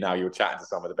muni, and now you're chatting to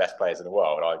some of the best players in the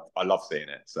world. I love seeing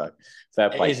it. So fair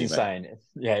it play is to you, mate. insane.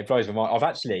 Yeah, it blows my mind. I've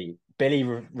actually Billy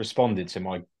responded to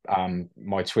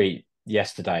my tweet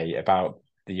yesterday about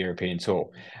the European tour,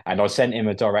 and I sent him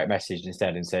a direct message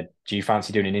instead and said, "Do you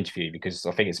fancy doing an interview? Because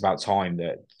I think it's about time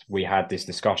that we had this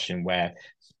discussion where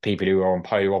people who are on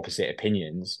polar opposite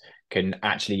opinions can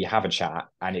actually have a chat,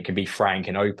 and it can be frank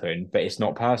and open, but it's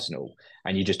not personal,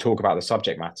 and you just talk about the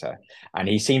subject matter." And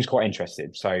he seems quite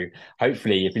interested. So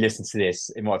hopefully, if he listens to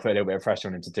this, it might put a little bit of pressure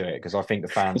on him to do it, because I think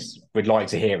the fans would like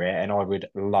to hear it, and I would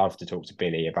love to talk to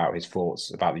Billy about his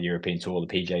thoughts about the European Tour, the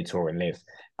PGA Tour, and LIV,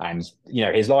 and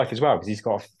his life as well, because he's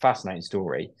got a fascinating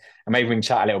story. And maybe we can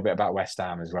chat a little bit about West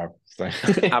Ham as well. So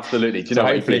Absolutely. Do you so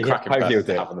know what? He'd be a cracking hopefully he'll person do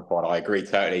to it. have on the pod. I agree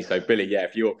totally. So Billy, yeah,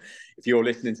 if you're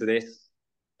listening to this,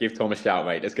 give Tom a shout,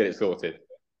 mate. Let's get it sorted.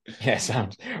 Yeah,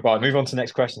 sounds right. Move on to the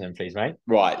next question then, please, mate.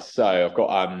 Right. So I've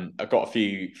got a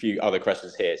few other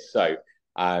questions here. So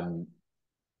um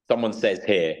someone says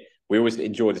here, we always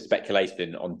enjoy the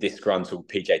speculation on disgruntled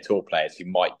PJ Tour players who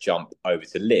might jump over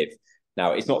to LIV.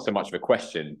 Now, it's not so much of a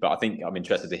question, but I think I'm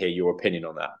interested to hear your opinion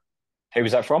on that. Who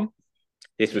was that from?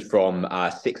 This was from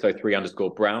 603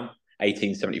 underscore Brown,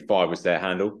 1875 was their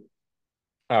handle.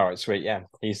 All right, sweet. Yeah,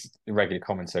 he's a regular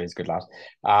commenter. He's a good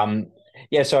lad.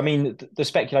 Yeah, so I mean, the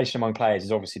speculation among players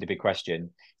is obviously the big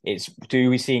question. It's, do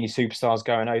we see any superstars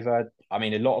going over? I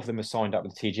mean, a lot of them are signed up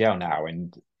with the TGL now,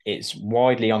 and it's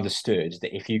widely understood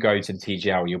that if you go to the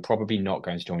TGL, you're probably not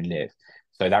going to join LIV.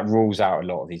 So that rules out a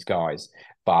lot of these guys.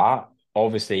 But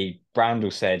obviously,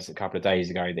 Brandel said a couple of days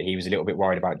ago that he was a little bit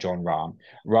worried about John Rahm.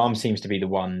 Rahm seems to be the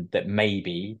one that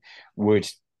maybe would,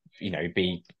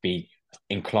 be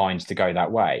inclined to go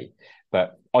that way.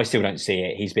 But I still don't see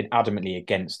it. He's been adamantly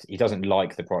against. He doesn't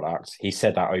like the product. He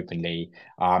said that openly.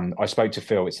 I spoke to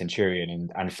Phil at Centurion,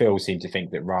 and Phil seemed to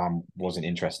think that Rahm wasn't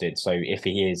interested. So if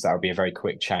he is, that would be a very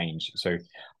quick change. So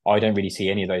I don't really see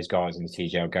any of those guys in the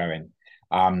TGL going.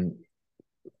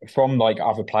 From like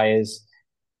other players,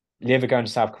 LIV are going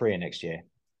to South Korea next year.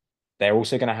 They're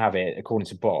also going to have it, according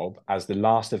to Bob, as the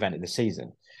last event of the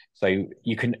season. So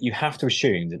you have to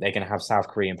assume that they're going to have South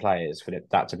Korean players for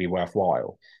that to be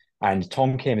worthwhile. And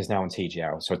Tom Kim is now on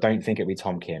TGL, so I don't think it'll be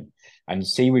Tom Kim. And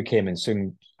Siwoo Kim and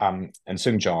Sung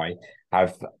Jae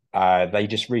have they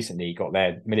just recently got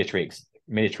their military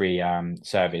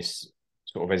service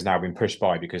sort of has now been pushed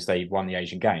by because they won the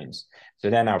Asian Games. So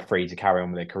they're now free to carry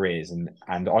on with their careers, and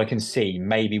I can see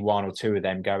maybe one or two of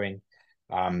them going.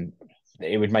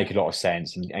 It would make a lot of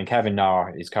sense. And Kevin Na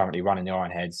is currently running the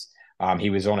Ironheads. He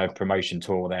was on a promotion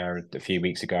tour there a few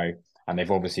weeks ago, and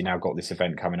they've obviously now got this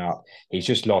event coming up. He's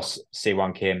just lost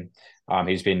Siwon Kim,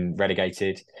 who's been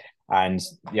relegated. And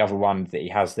the other one that he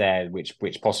has there, which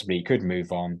possibly could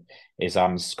move on, is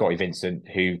Scotty Vincent,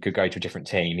 who could go to a different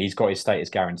team. He's got his status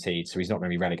guaranteed, so he's not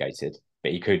going to be relegated,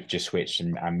 but he could just switch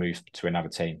and move to another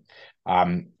team.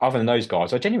 Other than those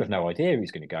guys, I genuinely have no idea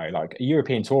who's going to go. Like,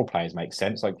 European Tour players make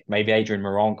sense. Like maybe Adrian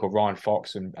Moronk or Ryan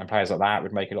Fox and players like that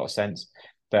would make a lot of sense.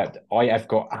 But I have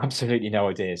got absolutely no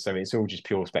idea. So it's all just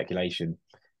pure speculation.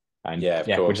 And Yeah, of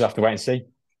we'll just course. have to wait and see.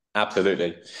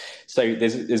 Absolutely. So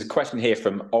there's a question here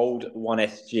from Old One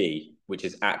SG, which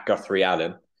is at Guthrie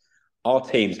Allen. Are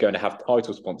teams going to have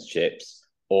title sponsorships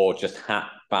or just hat,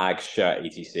 bag, shirt,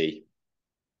 etc.?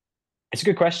 It's a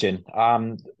good question.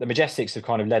 The Majestics have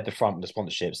kind of led the front with the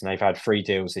sponsorships, and they've had 3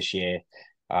 deals this year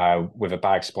with a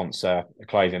bag sponsor, a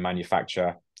clothing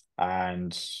manufacturer,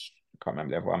 and I can't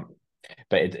remember the other one,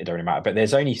 but it don't really matter. But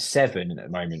there's only 7 at the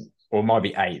moment, or it might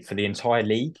be 8 for the entire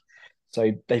league.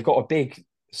 So they've got a big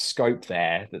scope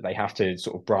there that they have to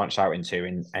sort of branch out into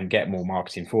and get more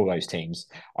marketing for those teams.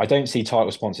 I don't see title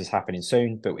sponsors happening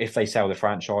soon, but if they sell the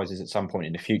franchises at some point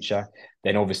in the future,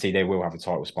 then obviously they will have a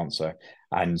title sponsor.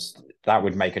 And that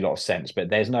would make a lot of sense. But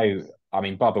there's no, I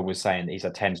mean, Bubba was saying he's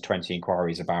had 10 to 20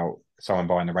 inquiries about someone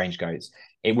buying the range goats.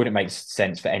 It wouldn't make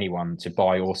sense for anyone to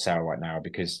buy or sell right now,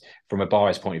 because from a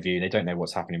buyer's point of view, they don't know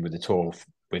what's happening with the tour,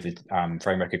 with the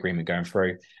framework agreement going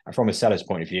through. And from a seller's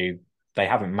point of view, they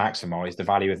haven't maximized the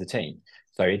value of the team.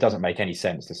 So it doesn't make any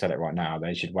sense to sell it right now.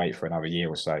 They should wait for another year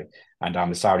or so. And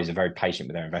the Saudis are very patient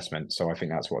with their investment. So I think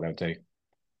that's what they'll do.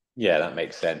 Yeah, that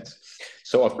makes sense.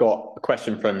 So I've got a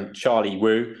question from Charlie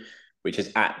Wu, which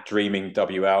is at Dreaming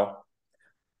WL.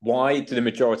 Why do the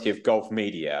majority of golf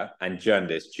media and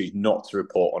journalists choose not to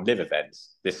report on live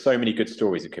events? There's so many good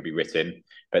stories that could be written,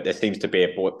 but there seems to be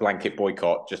a blanket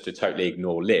boycott just to totally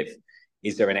ignore live.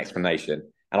 Is there an explanation?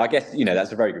 And I guess,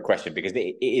 that's a very good question because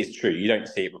it is true. You don't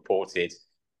see it reported.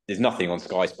 There's nothing on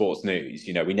Sky Sports News.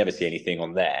 We never see anything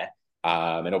on there.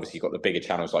 And obviously, you've got the bigger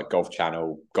channels like Golf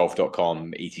Channel,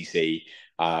 golf.com, etc.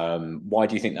 Why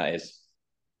do you think that is?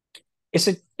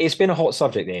 It's been a hot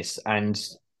subject, this, and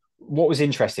what was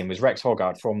interesting was Rex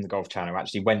Hoggard from the Golf Channel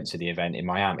actually went to the event in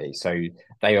Miami, so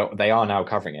they are now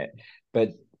covering it. But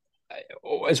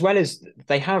as well as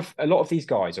they have, a lot of these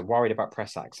guys are worried about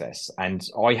press access, and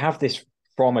I have this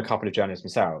from a couple of journalists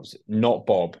themselves, not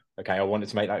Bob. Okay, I wanted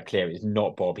to make that clear. It's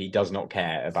not Bob. He does not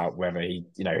care about whether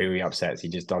who he upsets. He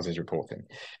just does his reporting.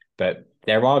 But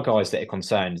there are guys that are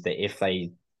concerned that if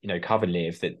they cover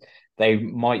live, that they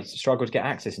might struggle to get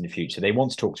access in the future. They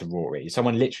want to talk to Rory.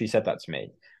 Someone literally said that to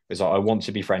me. Was like, I want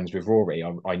to be friends with Rory.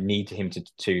 I need him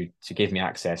to give me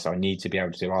access. I need to be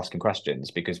able to ask him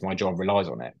questions because my job relies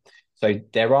on it. So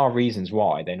there are reasons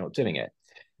why they're not doing it.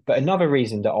 But another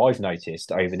reason that I've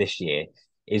noticed over this year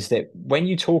is that when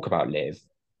you talk about live,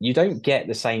 you don't get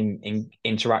the same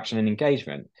interaction and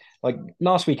engagement. Like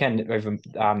last weekend over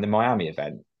the Miami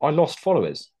event, I lost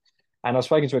followers. And I've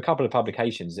spoken to a couple of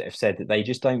publications that have said that they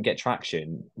just don't get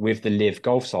traction with the live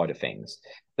golf side of things.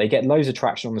 They get loads of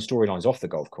traction on the storylines off the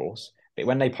golf course, but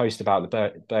when they post about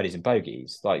the birdies and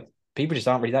bogeys, like people just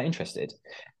aren't really that interested.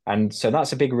 And so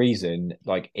that's a big reason,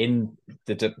 like in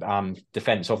the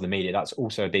defense of the media, that's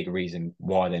also a big reason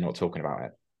why they're not talking about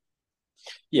it.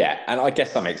 Yeah, and I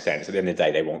guess that makes sense. At the end of the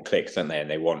day, they want clicks, don't they? And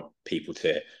they want people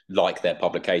to like their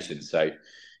publications. So,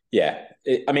 yeah,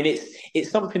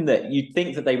 it's something that you'd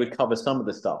think that they would cover some of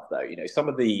the stuff, though. Some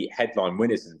of the headline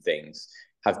winners and things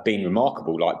have been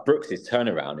remarkable. Like Brooks's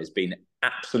turnaround has been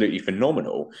absolutely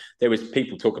phenomenal. There was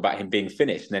people talk about him being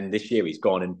finished, and then this year he's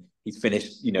gone and he's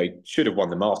finished. Should have won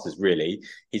the Masters. Really,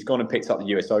 he's gone and picked up the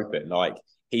US Open. Like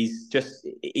he's just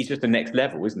the next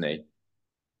level, isn't he?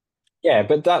 Yeah,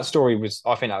 but that story was,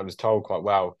 I think that was told quite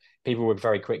well. People were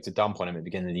very quick to dump on him at the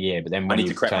beginning of the year, but then I when need to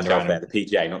he correct turned myself around there. and The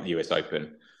PGA, not the US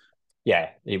Open. yeah,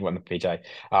 he won the PJ.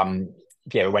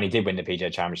 Yeah, but when he did win the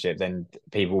PJ Championship, then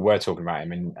people were talking about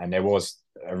him, and there was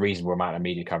a reasonable amount of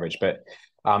media coverage. But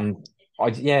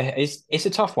it's a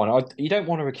tough one. You don't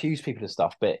want to accuse people of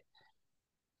stuff, but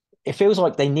it feels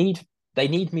like they need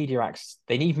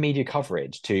media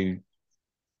coverage to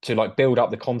like build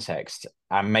up the context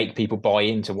and make people buy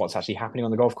into what's actually happening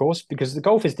on the golf course because the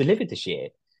golf is delivered this year.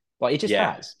 Like it just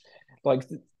Yeah, has. Like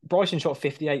Bryson shot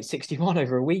 58, 61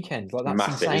 over a weekend. Like that's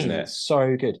massive, isn't insane. it? It's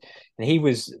so good. And he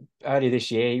was earlier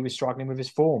this year, he was struggling with his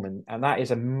form. And that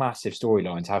is a massive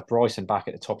storyline to have Bryson back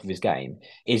at the top of his game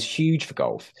is huge for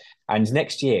golf. And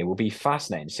next year will be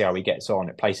fascinating to see how he gets on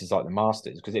at places like the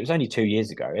Masters because it was only 2 years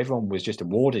ago. Everyone was just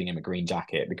awarding him a green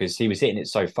jacket because he was hitting it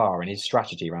so far and his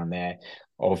strategy around there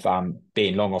of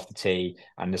being long off the tee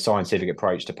and the scientific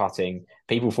approach to putting,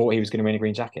 people thought he was going to win a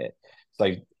green jacket.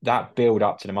 So that build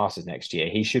up to the Masters next year,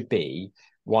 he should be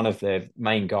one of the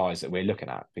main guys that we're looking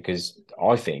at because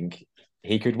I think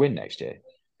he could win next year.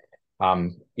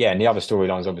 Yeah, and the other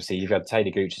storylines, obviously, you've had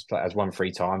Taylor Gooch has won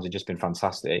 3 times and just been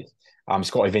fantastic.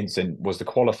 Scotty Vincent was the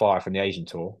qualifier from the Asian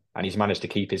Tour, and he's managed to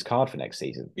keep his card for next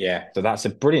season. Yeah. So that's a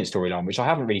brilliant storyline, which I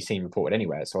haven't really seen reported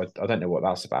anywhere. So I don't know what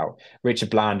that's about. Richard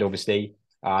Bland, obviously,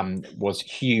 was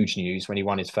huge news when he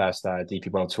won his first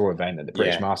DP World Tour event at the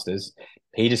British Masters.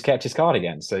 He just kept his card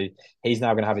again. So he's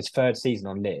now going to have his third season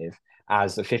on LIV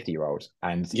as a 50-year-old.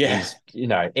 And he's,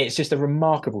 it's just a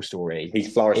remarkable story.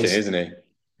 He's flourishing, isn't he?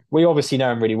 We obviously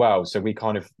know him really well, so we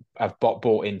kind of have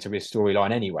bought into his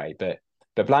storyline anyway. But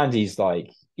Blandy's like,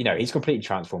 he's completely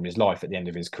transformed his life at the end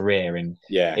of his career, and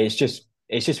it's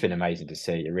just been amazing to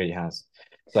see. It really has.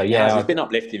 So yeah, it's been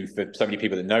uplifting for so many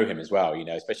people that know him as well.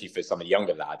 Especially for some of the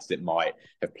younger lads that might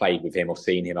have played with him or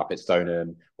seen him up at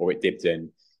Stoneham or at Dibden.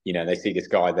 They see this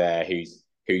guy there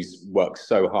who's worked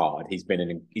so hard. He's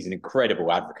an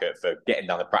incredible advocate for getting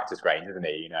down the practice range, isn't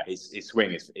he? His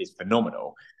swing is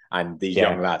phenomenal. And these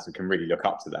young lads can really look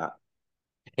up to that.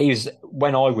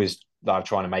 When I was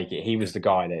trying to make it, he was the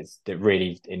guy that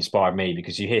really inspired me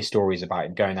because you hear stories about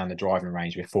him going down the driving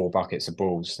range with 4 buckets of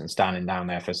balls and standing down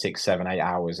there for 6, 7, 8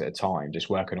 hours at a time,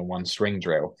 just working on one string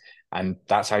drill. And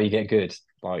that's how you get good.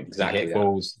 Like exactly you hit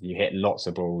balls, you hit lots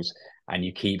of balls, and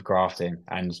you keep grafting.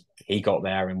 And he got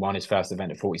there and won his first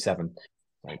event at 47.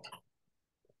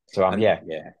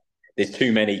 There's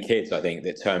too many kids, I think,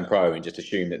 that turn pro and just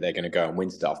assume that they're going to go and win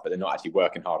stuff, but they're not actually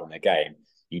working hard on their game.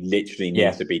 You literally need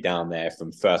Yeah. to be down there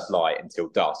from first light until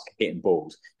dusk hitting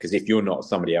balls, because if you're not,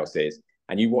 somebody else is.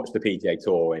 And you watch the PGA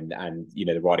Tour and you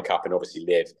know the Ryder Cup and obviously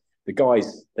LIV, the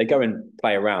guys, they go and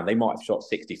play around. They might have shot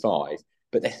 65,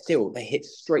 but they hit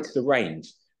straight to the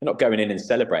range. They're not going in and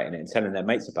celebrating it and telling their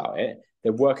mates about it.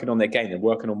 They're working on their game. They're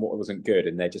working on what wasn't good,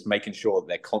 and they're just making sure that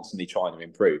they're constantly trying to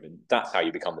improve. And that's how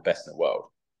you become the best in the world.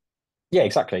 Yeah,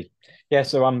 exactly. Yeah,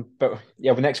 so but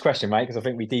yeah, the next question, mate, because I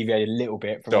think we deviated a little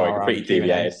bit from Sorry, our completely Q&A.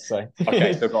 deviated. So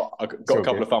Okay, so I've it's got a all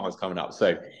couple good. of fun ones coming up.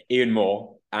 So Ian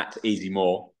Moore at Easy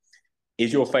Moore.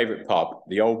 Is your favourite pub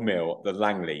the Old Mill, the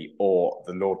Langley, or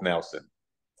the Lord Nelson?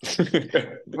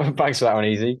 Thanks for that one,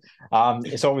 Easy.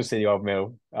 It's obviously the Old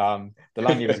Mill. The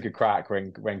Langley was a good crack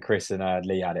when Chris and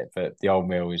Lee had it, but the Old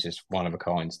Mill was just one of a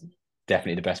kind.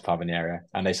 Definitely the best pub in the area,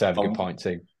 and they serve a good pint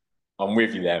too. I'm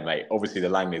with you there, mate. Obviously, the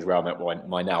Langley is where I met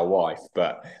my now wife,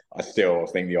 but I still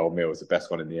think the Old Mill is the best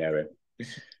one in the area.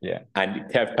 Yeah. And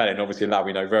Kev Pellin, obviously, a lad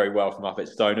we know very well from up at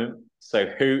Stoneham. So,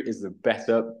 who is the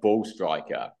better ball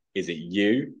striker? Is it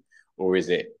you, or is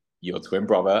it your twin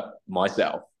brother,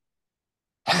 myself?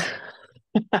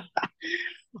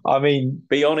 I mean,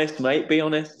 be honest, mate. Be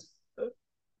honest.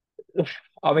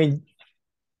 I mean,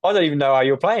 I don't even know how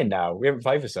you're playing now. We haven't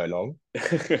played for so long.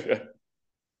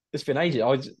 It's been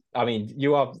ages. I mean,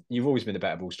 you've always been the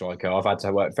better ball striker. I've had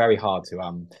to work very hard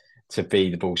to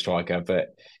be the ball striker.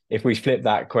 But if we flip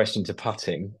that question to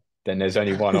putting, then there's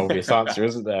only one obvious answer,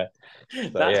 isn't there? So,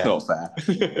 That's not fair.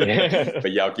 Yeah.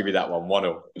 But yeah, I'll give you that one.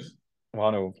 1-0.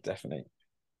 1-0, definitely.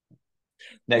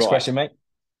 Next question, mate.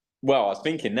 Well, I was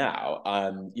thinking now,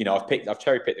 I've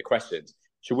cherry picked the questions.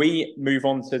 Should we move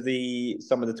on to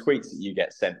some of the tweets that you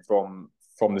get sent from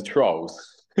the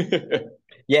trolls?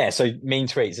 Yeah, so mean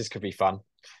tweets. This could be fun.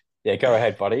 Yeah, go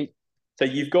ahead, buddy. So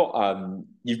you've got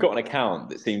an account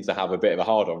that seems to have a bit of a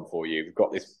hard on for you. You've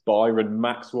got this Byron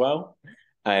Maxwell,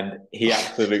 and he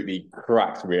absolutely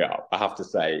cracks me up. I have to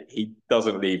say, he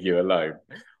doesn't leave you alone.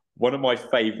 One of my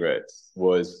favourites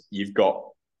was you've got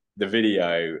the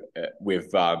video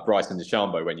with Bryson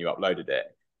DeChambeau when you uploaded it,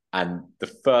 and the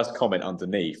first comment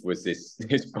underneath was this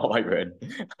Byron,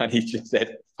 and he just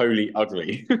said, "Holy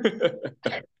ugly."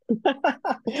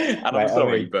 And I'm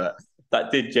sorry, but that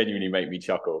did genuinely make me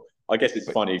chuckle. I guess it's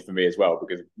funny for me as well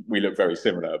because we look very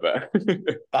similar. But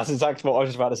that's exactly what I was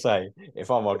just about to say.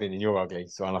 If I'm ugly, then you're ugly.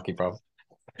 So unlucky, bro.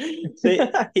 See,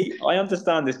 I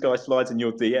understand this guy slides in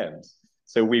your DMs.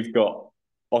 So we've got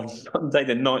on Sunday,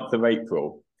 the 9th of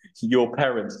April, your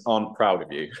parents aren't proud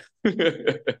of you.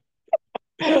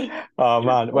 Oh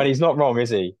man, well, he's not wrong, is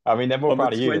he? I mean, they're more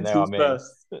proud of you than they are me.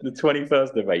 The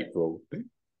 21st of April.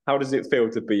 How does it feel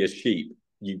to be a sheep,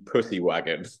 you pussy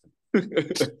wagon?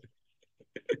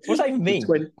 What's that even mean?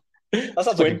 That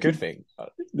sounds like a good thing.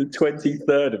 The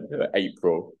 23rd of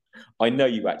April. I know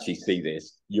you actually see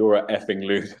this. You're a effing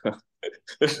loser.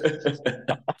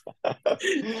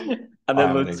 And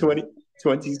then the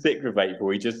 26th of April,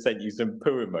 he just sent you some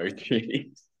poo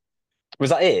emojis. Was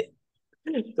that it?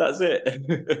 That's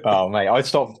it. Oh mate, I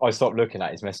stopped looking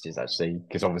at his messages actually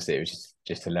because obviously it was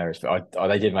just hilarious. But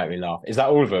they did make me laugh. Is that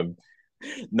all of them?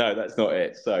 No, that's not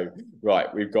it. So,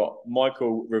 right, we've got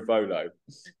Michael Rivolo,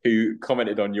 who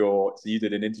commented on so you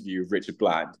did an interview with Richard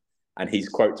Bland, and he's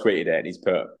quote tweeted it, and he's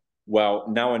put, "Well,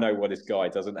 now I know why this guy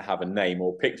doesn't have a name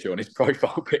or picture on his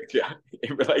profile picture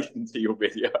in relation to your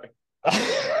video."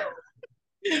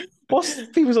 What's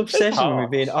people's obsession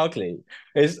with being ugly?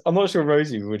 I'm not sure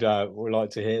Rosie would like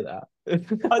to hear that.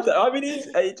 I mean,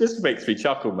 it just makes me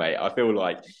chuckle, mate. I feel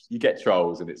like you get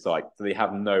trolls, and it's like they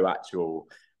have no actual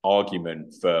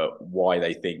argument for why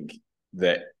they think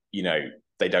that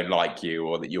they don't like you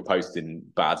or that you're posting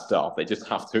bad stuff. They just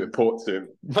have to report to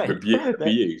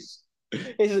abuse.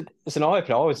 It's an eye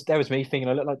opener. There was me thinking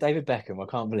I look like David Beckham. I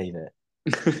can't believe it.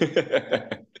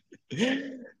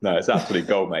 No, it's absolute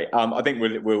gold, mate. I think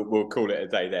we'll call it a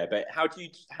day there. But how do you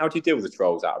deal with the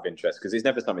trolls out of interest? Because it's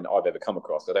never something that I've ever come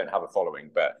across. I don't have a following,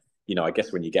 but I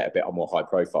guess when you get a bit more high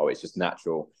profile, it's just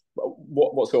natural.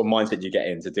 What sort of mindset do you get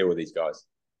in to deal with these guys?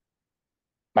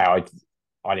 Mate,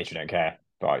 I literally don't care.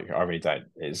 But I really don't.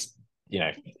 It's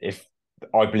if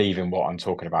I believe in what I'm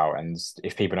talking about, and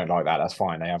if people don't like that, that's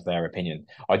fine. They have their opinion.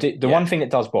 One thing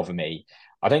that does bother me,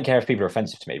 I don't care if people are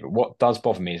offensive to me, but what does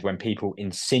bother me is when people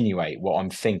insinuate what I'm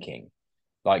thinking.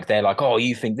 Like they're like, "Oh,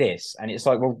 you think this," and it's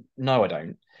like, "Well, no, I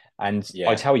don't." And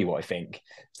I tell you what I think,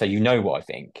 so you know what I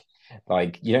think.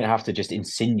 Like you don't have to just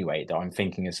insinuate that I'm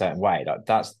thinking a certain way. Like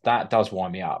that does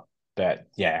wind me up. But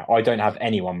yeah, I don't have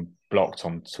anyone blocked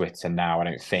on Twitter now. I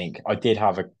don't think. I did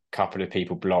have a couple of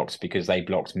people blocked because they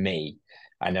blocked me,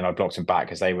 and then I blocked them back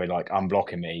because they were like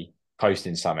unblocking me,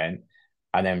 posting something,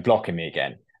 and then blocking me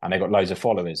again. and they got loads of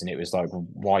followers, and it was like, well,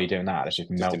 why are you doing that? That's just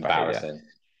Just melt behavior. embarrassing.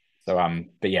 So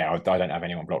but yeah, I don't have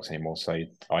anyone blocked anymore. So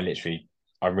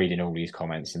I'm reading all these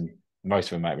comments, and most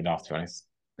of them make me laugh, to be honest.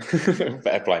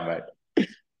 Fair play, mate.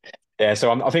 Yeah,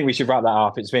 so I think we should wrap that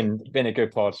up. It's been a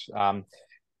good pod.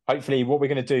 Hopefully, what we're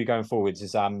going to do going forwards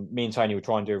is me and Tony will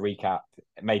try and do a recap,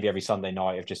 maybe every Sunday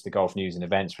night, of just the golf news and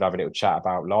events. We'll have a little chat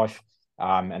about life,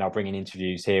 and I'll bring in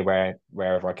interviews here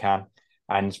wherever I can.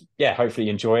 And yeah, hopefully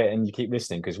you enjoy it and you keep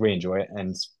listening, because we enjoy it.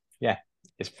 And yeah,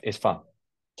 it's fun.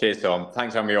 Cheers, Tom.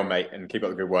 Thanks for having me on, mate, and keep up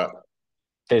the good work.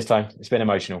 Cheers, Tony. It's been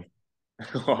emotional.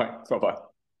 All right. Bye-bye.